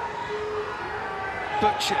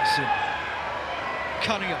 Butcherson,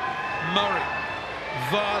 Cunningham, Murray,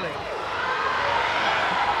 Varley,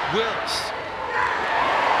 Wills.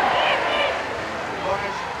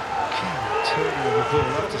 Turning of the ball,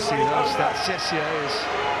 love to see those stats. Cessier has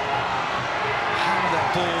hammered that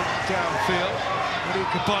ball downfield. Maria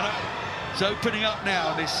Cabana is opening up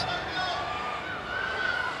now. This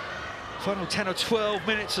final 10 or 12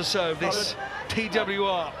 minutes or so of this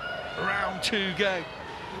PWR round 2 game.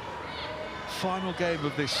 Final game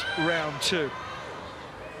of this round 2.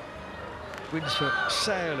 Wins for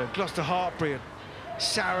Sale and Gloucester Hartbury and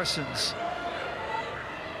Saracens.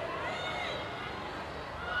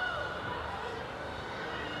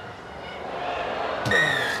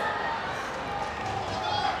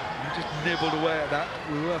 Just nibbled away at that.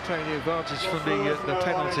 We were playing the advantage from the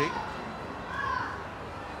penalty.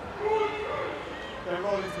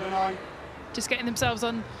 Just getting themselves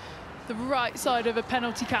on the right side of a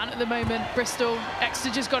penalty count at the moment. Bristol,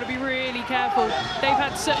 Exeter just got to be really careful. They've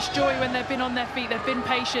had such joy when they've been on their feet. They've been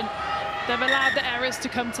patient. They've allowed the errors to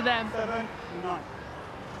come to them. 7, 9.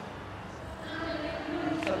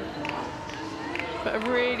 But a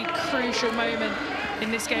really crucial moment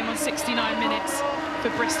in this game on 69 minutes for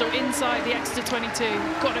Bristol inside the Exeter 22.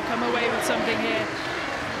 Got to come away with something here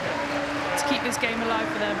to keep this game alive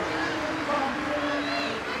for them.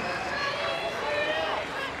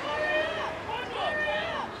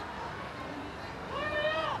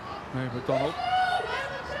 Mary McDonald.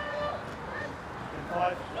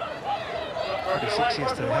 26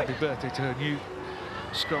 yesterday. Happy birthday to her new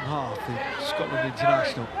scrum half, the Scotland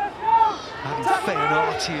international. Maddie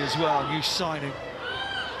Feanati as well, new signing.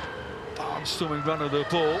 Barnstorming run of the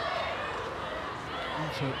ball.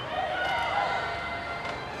 And for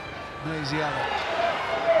Maisie Allen.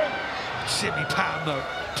 Sydney Pam though,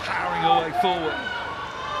 powering her way forward.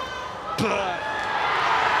 Burt.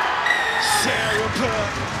 Sarah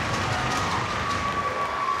Burt.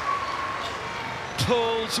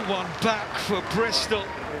 Pulls one back for Bristol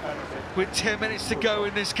with 10 minutes to go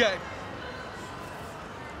in this game.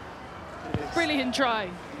 Brilliant try.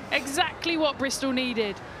 Exactly what Bristol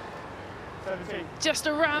needed. 17. Just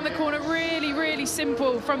around the corner, really, really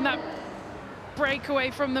simple from that breakaway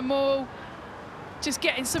from the maul. Just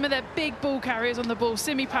getting some of their big ball carriers on the ball.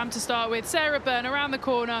 Simi Pam to start with. Sarah Byrne around the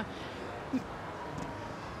corner.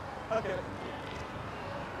 Okay.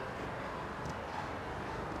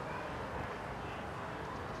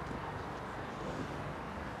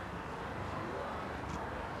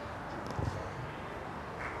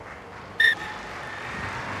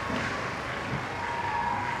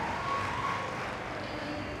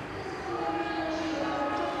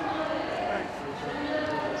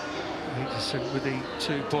 With the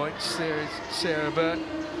 2 points, there is Sarah Byrne.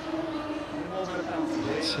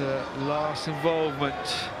 It's her last involvement.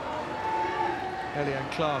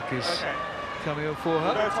 Eliane Clark is coming up for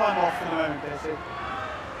her. No time off for the moment, Casey.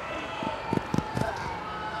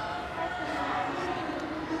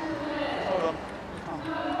 Hold on.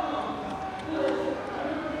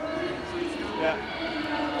 Yeah.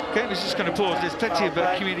 Game is just going to pause. There's plenty of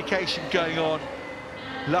communication going on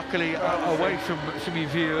luckily away from your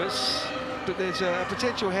viewers. But there's a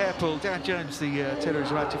potential hair pull. Dan Jones, the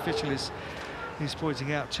Taylor's right official, is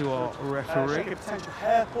pointing out to our referee. A potential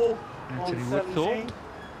hair pull. Anthony Woodthorpe.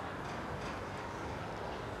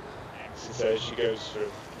 So she goes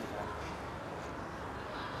through.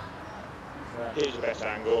 Here's your best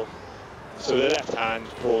angle. So the left hand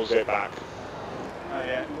pulls it back. Oh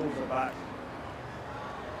yeah, pulls it back.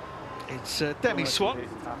 It's Demi Swan.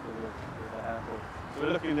 So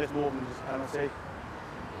we're looking at this more than just a penalty.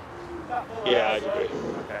 Yeah, I agree.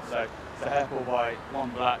 Okay, so it's a hair pull by one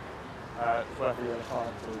black. It's worth a yellow card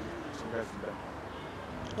until she goes to the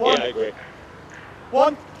Yeah, I agree.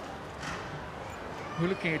 One. We're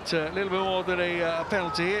looking at a little bit more than a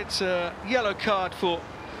penalty here. It's a yellow card for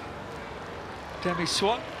Demi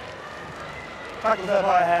Swan. Tackles there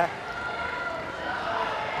by a hair.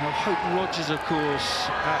 Now Hope Rogers, of course,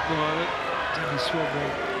 at the moment. Demi Swan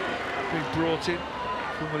being brought in,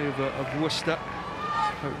 formerly of Worcester.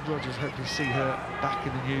 Hope Rogers, hopefully see her back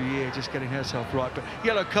in the new year, just getting herself right. But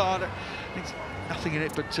yellow card, it's nothing in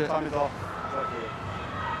it but Time is off.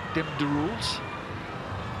 dim the rules.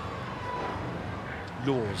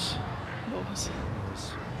 Laws.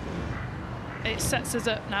 It sets us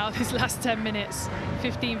up now, these last 10 minutes,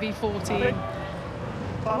 15 v 14.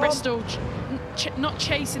 Bristol not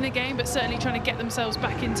chasing the game, but certainly trying to get themselves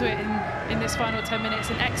back into it in this final 10 minutes.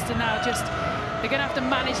 And Exeter now they're going to have to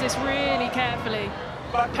manage this really carefully.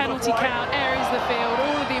 Penalty count, areas of the field,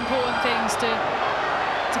 all of the important things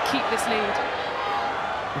to keep this lead.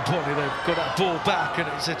 Importantly, they've got that ball back, and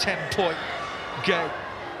it's a 10-point game.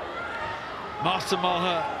 Master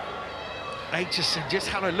Mulher, Aitchison just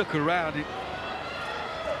had a look around it.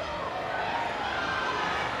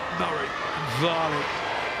 Murray and Varley.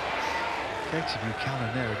 Katie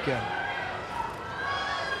Buchanan there again.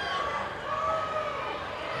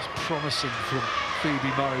 It was promising from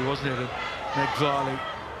Phoebe Murray, wasn't it? And Meg Varley.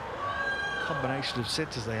 Combination of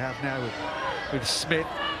centres they have now with Smith.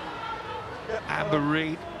 Amber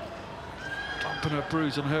Reid. Bumping her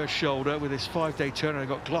bruise on her shoulder with this 5-day turnaround. They've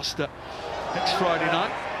got Gloucester next Friday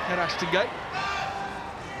night at Ashton Gate.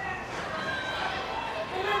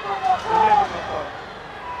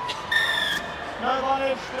 No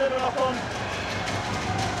advantage, deliberate knock-on.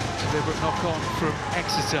 Deliberate knock-on from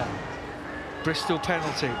Exeter. Bristol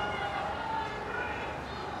penalty.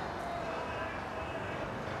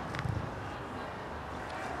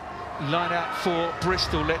 Line out for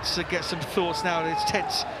Bristol. Let's get some thoughts now. It's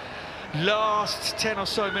tense. Last 10 or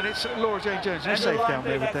so minutes. Laura Jane Jones, you're safe down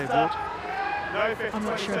there with Dave Ward. I'm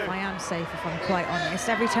not sure if I am safe, if I'm quite honest.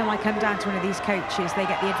 Every time I come down to one of these coaches, they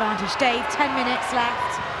get the advantage. Dave, 10 minutes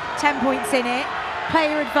left, 10 points in it,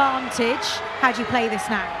 player advantage. How do you play this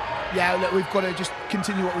now? Yeah, look, we've got to just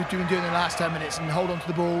continue what we've been doing in the last 10 minutes and hold on to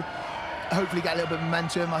the ball, hopefully get a little bit of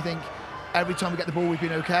momentum. I think every time we get the ball, we've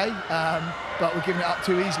been okay, but we're giving it up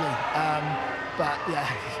too easily. But yeah,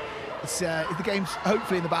 if the game's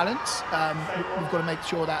hopefully in the balance, we've got to make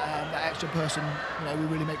sure that that extra person, we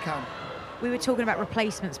really make count. We were talking about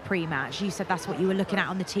replacements pre-match. You said that's what you were looking at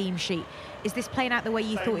on the team sheet. Is this playing out the way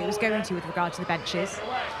you thought it was going to with regard to the benches?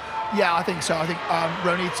 Yeah, I think so. I think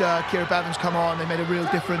Ronita, Kira Bevan's come on. They made a real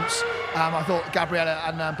difference. I thought Gabriella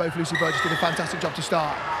and both Lucy Burgess did a fantastic job to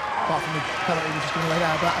start, apart from the penalty we just giving away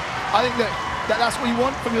there. But I think that's what you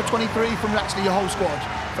want from your 23, from actually your whole squad,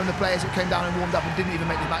 from the players that came down and warmed up and didn't even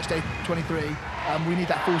make the match day 23. We need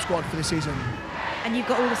that full squad for the season. And you've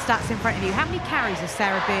got all the stats in front of you. How many carries has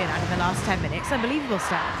Sarah Byrne had in the last 10 minutes? Unbelievable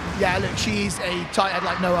stat. Yeah, look, she's a tight head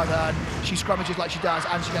like no other, and she scrummages like she does,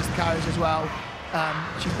 and she gets the carries as well.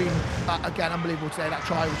 She's been, again, unbelievable today. That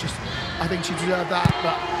try was just, I think she deserved that,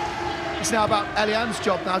 but it's now about Allianz's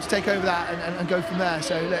job now to take over that and go from there.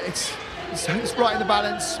 So look, it's right in the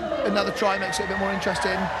balance. Another try makes it a bit more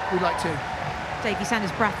interesting. We'd like to. Dave, you sound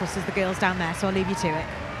as breathless as the girls down there, so I'll leave you to it.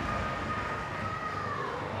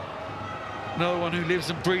 Another one who lives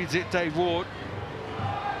and breathes it, Dave Ward.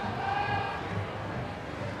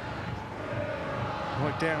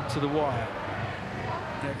 Right down to the wire.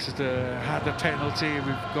 Exeter had the penalty, and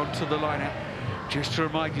we've gone to the line-out. Just to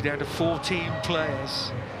remind you, down to 14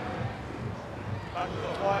 players.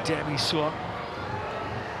 Demi Swan.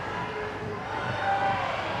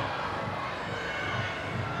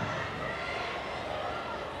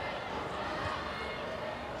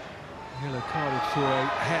 Yellow carded for a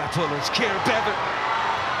hair pull. It's Kira Bevan.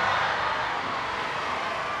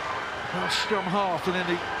 Well, scrum half, and then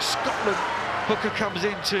the Scotland hooker comes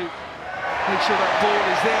in to make sure that ball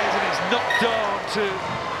is theirs, and it's knocked on to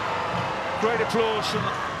great applause from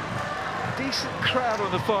a decent crowd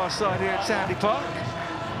on the far side here at Sandy Park.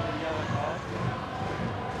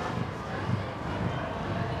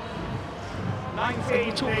 And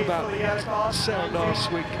we talk about Sale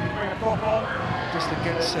last week, just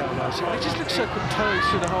against Sale last week. They just look so composed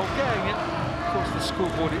through the whole game. And of course, the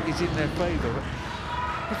scoreboard is in their favour.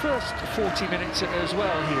 The first 40 minutes as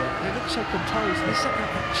well here, they look so composed. The second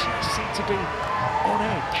half just seem to be on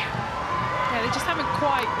edge. Yeah, they just haven't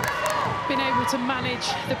quite been able to manage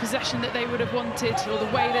the possession that they would have wanted, or the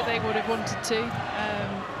way that they would have wanted to.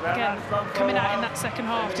 Again, coming out in that second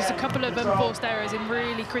half, just a couple of unforced errors in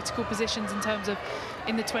really critical positions in terms of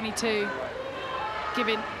in the 22,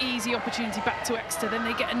 giving easy opportunity back to Exeter. Then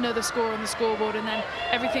they get another score on the scoreboard, and then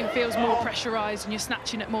everything feels more pressurised, and you're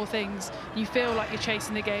snatching at more things. You feel like you're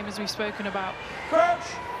chasing the game, as we've spoken about.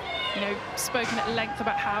 You know, spoken at length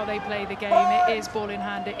about how they play the game. It is ball in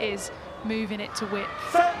hand. It is moving it to width.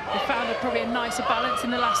 They found probably a nicer balance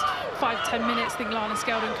in the last 5-10 minutes. I think Lana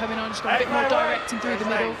Skeldon coming on, just got a bit more direct and through the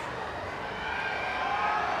middle.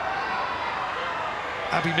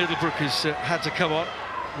 Abby Middlebrook has had to come on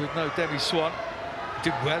with no Demi Swan.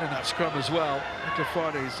 Did well in that scrum as well. Nicola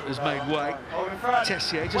Friday has made way.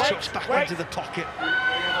 Tessier just drops back into the pocket.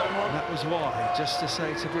 And that was why, just to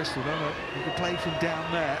say to Bristol, no, you can play from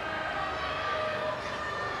down there.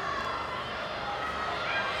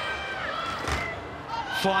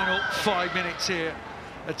 Final 5 minutes here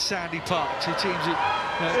at Sandy Park. Two teams that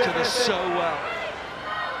know each other so well.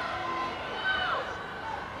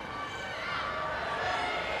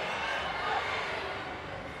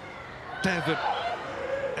 Bevan,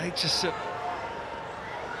 Aitchison,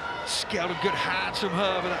 Skeldon, good hands from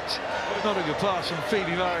her, but that's not a good pass from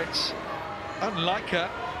Phoebe Moritz. Unlike her.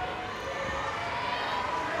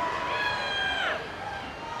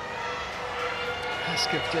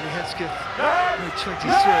 Hesketh, Jenny Hesketh, number 23.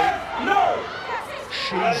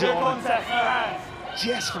 She's on,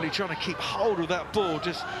 desperately trying to keep hold of that ball,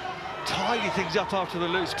 just tidy things up after the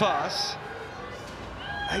loose pass.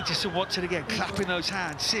 Aitchison wants it again, clapping those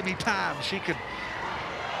hands. Simi Pam, she can.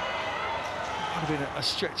 Might have been a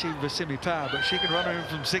stretch even for Simi Pam, but she can run her in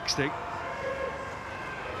from 60.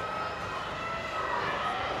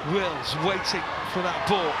 Wills waiting for that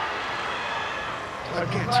ball.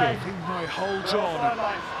 Again to it, Phoebe Murray holds on.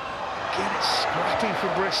 Again, it's scrappy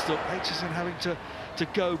from Bristol. Aitchison having to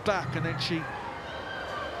go back, and then she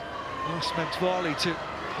asked Megvali to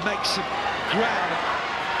make some ground.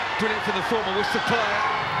 Brilliant for the former Worcester player.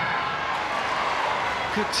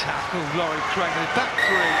 Good tackle, Laurie Craig. The back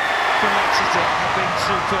three from Exeter have been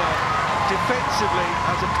superb. Defensively,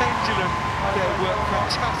 as a pendulum, they work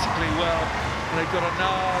fantastically well. And they've got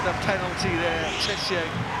another penalty there. Tessier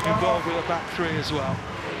involved with a back three as well.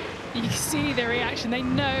 You see the reaction. They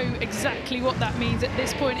know exactly what that means at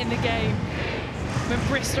this point in the game. When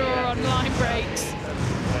Bristol are on line breaks,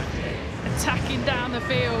 attacking down the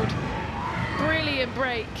field. Brilliant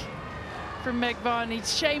break from Meg Varney.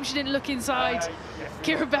 Shame she didn't look inside.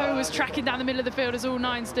 Kira Bevan was tracking down the middle of the field, as all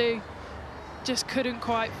nines do. Just couldn't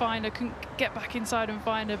quite find her, couldn't get back inside and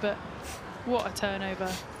find her, but what a turnover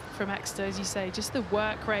from Exeter, as you say. Just the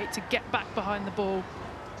work rate to get back behind the ball.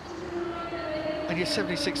 And you're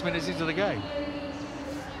 76 minutes into the game.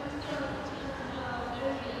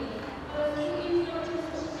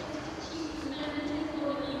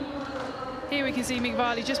 Here we can see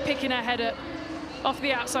McVarley just picking her head up off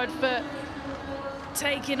the outside foot,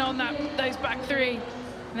 taking on those back three.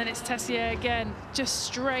 And then it's Tessier again, just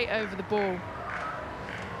straight over the ball.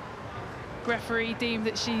 Referee deemed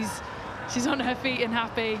that she's on her feet and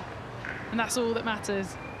happy, and that's all that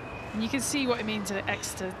matters. And you can see what it means to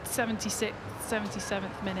Exeter, 76th,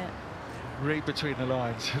 77th minute. Read between the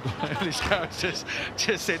lines. This guy's just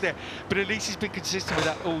sit there. But at least he's been consistent with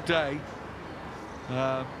that all day.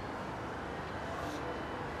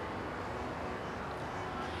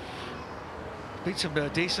 Been some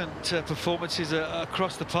decent performances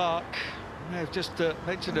across the park. I've just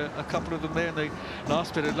mentioned a couple of them there in the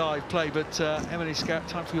last bit of live play, but Emily Scout,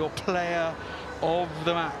 time for your player of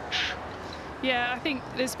the match. Yeah, I think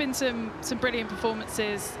there's been some brilliant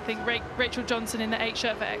performances. I think Rachel Johnson in the 8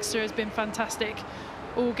 shirt for Exeter has been fantastic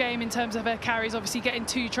all game in terms of her carries, obviously getting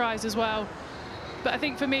 2 tries as well. But I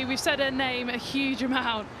think for me, we've said her name a huge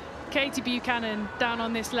amount. Katie Buchanan down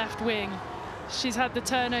on this left wing. She's had the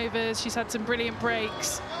turnovers, she's had some brilliant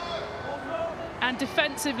breaks. And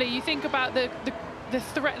defensively, you think about the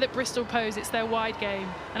threat that Bristol pose, it's their wide game.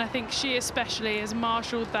 And I think she especially has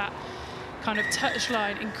marshalled that kind of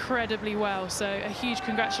touchline incredibly well. So a huge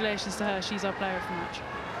congratulations to her. She's our player of the match.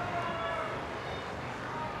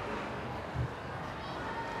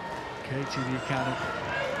 Katie Buchanan.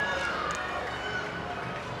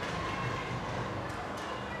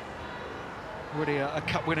 Already a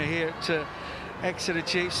cup winner here at Exeter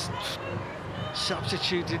Chiefs.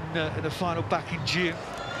 substitute in the final back in June.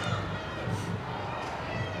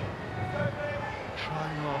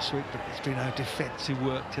 Trying last week, but there's been no defensive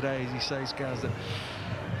work today, as he says, Gaz, that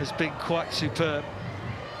has been quite superb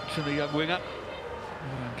from the young winger.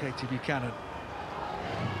 And Katie Buchanan.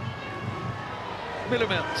 Miller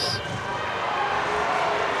Mills.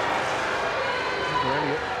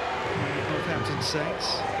 Elliott, Northampton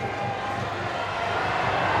Saints.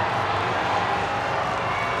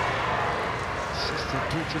 Sister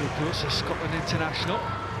Bridget, of course, a Scotland international.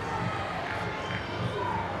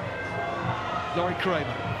 Laurie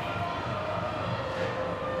Kramer.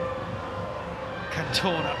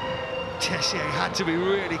 Cantona. Tessier had to be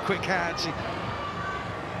really quick hands. She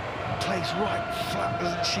plays right flat,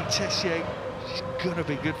 doesn't she, Tessier? She's going to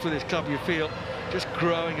be good for this club, you feel. Just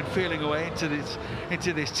growing and feeling away into this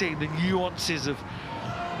team, the nuances of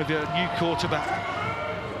your new quarterback.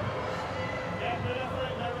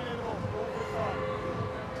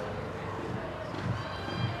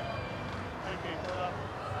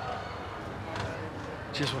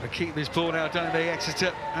 Just want to keep this ball now, don't they,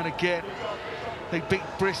 Exeter? And again, they beat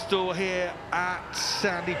Bristol here at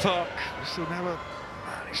Sandy Park. Bristol never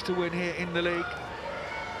managed to win here in the league.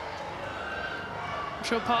 I'm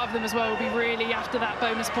sure part of them as well will be really after that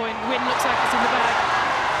bonus point. Win looks like it's in the bag.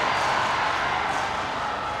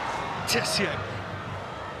 Tessier.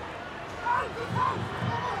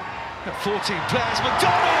 Got 14 players.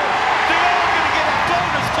 McDonald! They are going to get a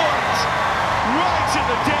bonus point right at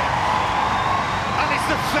the death. And it's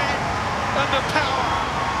the Fed and the power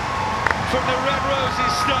from the Red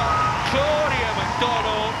Roses start. Claudia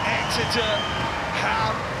McDonald, Exeter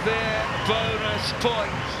have their bonus point.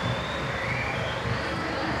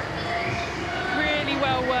 Really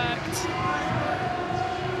well worked.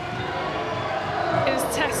 It was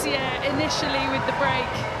Tessier initially with the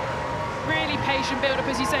break. Really patient build-up,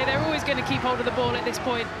 as you say. They're always going to keep hold of the ball at this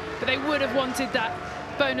point, but they would have wanted that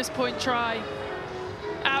bonus point try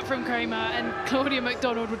out from Kramer, and Claudia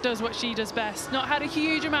McDonald does what she does best. Not had a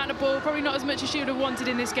huge amount of ball, probably not as much as she would have wanted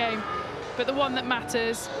in this game, but the one that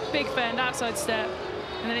matters, big fend, outside step,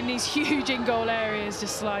 and then in these huge in-goal areas,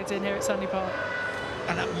 just slides in here at Sandy Park.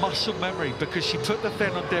 And that muscle memory, because she put the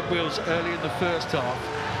fend on dead wheels early in the first half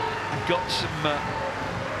and got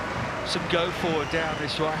some go forward down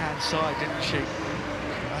this right-hand side, didn't she?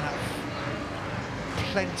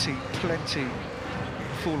 And plenty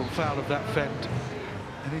fallen foul of that fend.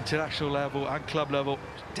 At international level and club level.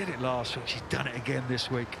 Did it last week, she's done it again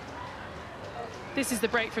this week. This is the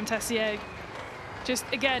break from Tessier. Just,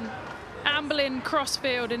 again, ambling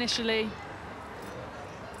cross-field initially.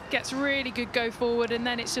 Gets really good go forward, and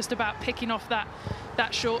then it's just about picking off that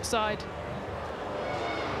short side.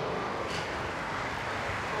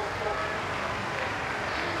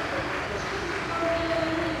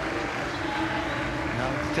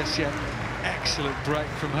 Now, Tessier. Excellent break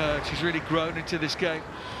from her. She's really grown into this game,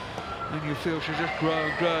 and you feel she'll just grow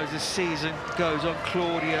and grow as the season goes on.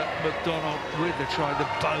 Claudia McDonald with the try, the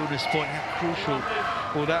bonus point. How crucial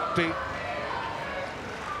will that be?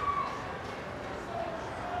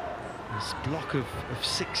 This block of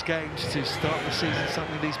 6 games to start the season,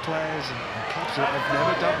 something these players and clubs have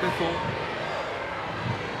never done before.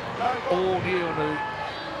 All new on the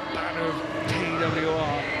banner of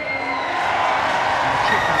PWR.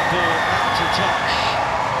 Kick that ball out to touch,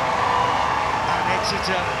 and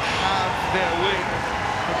Exeter have their win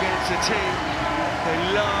against a team they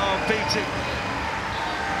love beating.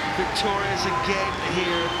 Victorious again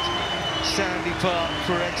here at Sandy Park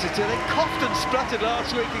for Exeter. They coughed and spluttered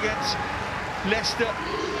last week against Leicester,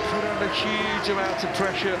 put under huge amounts of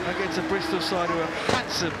pressure against a Bristol side who were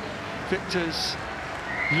handsome victors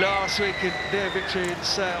last week in their victory in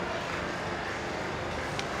Sale.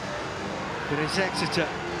 But it's Exeter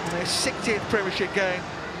in their 60th Premiership game.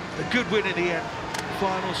 A good win in the end.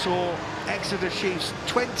 Final saw Exeter Chiefs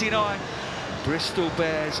 29, Bristol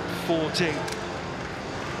Bears 14.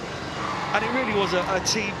 And it really was a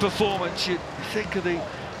team performance. You think of the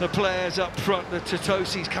players up front, the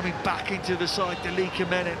Totosis coming back into the side, Delika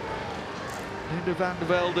Menin, Linda van der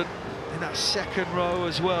Velden in that second row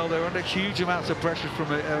as well. They're under huge amounts of pressure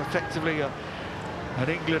from effectively an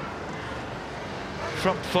England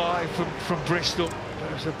front 5 from Bristol.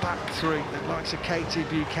 There's the back 3, the likes of Katie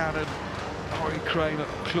Buchanan, Laurie Kramer,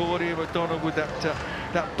 Claudia McDonald with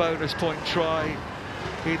that bonus point try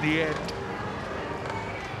in the end.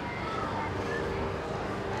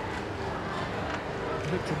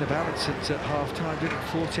 Looked in the balance at half-time, didn't it?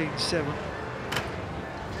 14-7.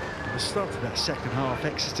 At the start of that second half,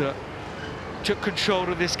 Exeter took control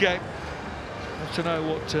of this game. Have to know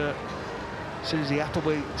what Susie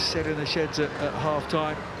Appleby said in the sheds at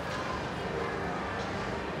half-time.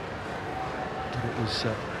 but it was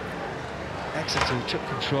Exeter who took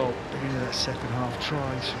control at the beginning of that second half.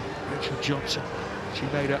 Tries from Rachel Johnson. She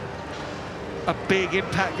made a big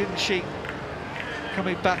impact, didn't she?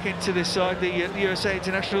 Coming back into this side, the USA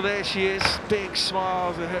international. There she is, big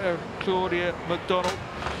smiles at her, Claudia McDonald.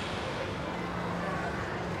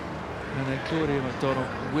 And then Claudia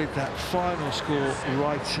McDonald with that final score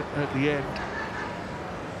right at the end.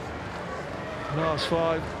 Last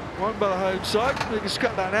 5 won by the home side. We can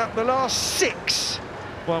scrap that out. The last 6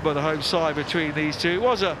 won by the home side between these two. It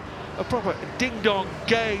was a proper ding-dong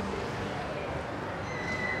game.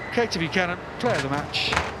 Katie Buchanan, player of the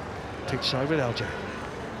match. Pitch side with LJ.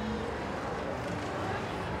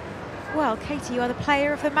 Well, Katie, you are the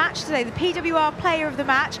player of the match today, the PWR player of the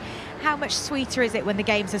match. How much sweeter is it when the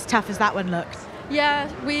game's as tough as that one looked?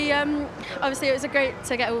 Yeah, we obviously it was great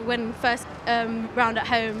to get a win first round at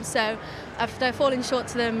home. So after falling short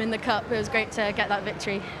to them in the cup, it was great to get that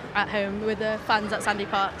victory at home with the fans at Sandy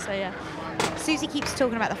Park. So yeah. Susie keeps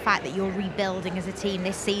talking about the fact that you're rebuilding as a team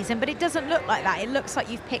this season, but it doesn't look like that. It looks like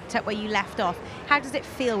you've picked up where you left off. How does it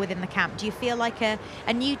feel within the camp? Do you feel like a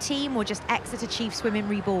new team or just Exeter Chiefs women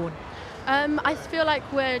reborn? I feel like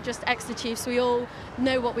we're just Exeter Chiefs. We all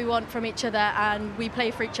know what we want from each other and we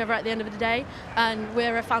play for each other at the end of the day, and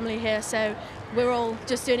we're a family here, so we're all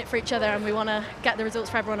just doing it for each other and we want to get the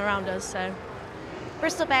results for everyone around us. So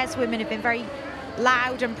Bristol Bears women have been very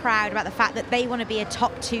loud and proud about the fact that they want to be a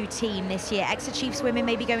top 2 team this year. Exeter Chiefs women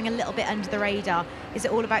may be going a little bit under the radar. Is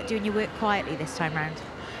it all about doing your work quietly this time round?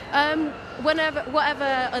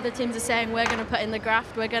 Whatever other teams are saying, we're going to put in the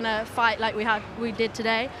graft. We're going to fight like we did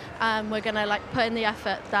today. We're going to put in the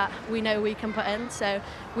effort that we know we can put in. So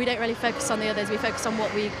we don't really focus on the others. We focus on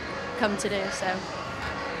what we come to do. So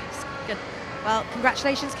it's good. Well,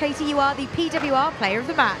 congratulations, Katie. You are the PWR player of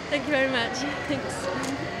the match. Thank you very much.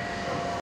 Thanks.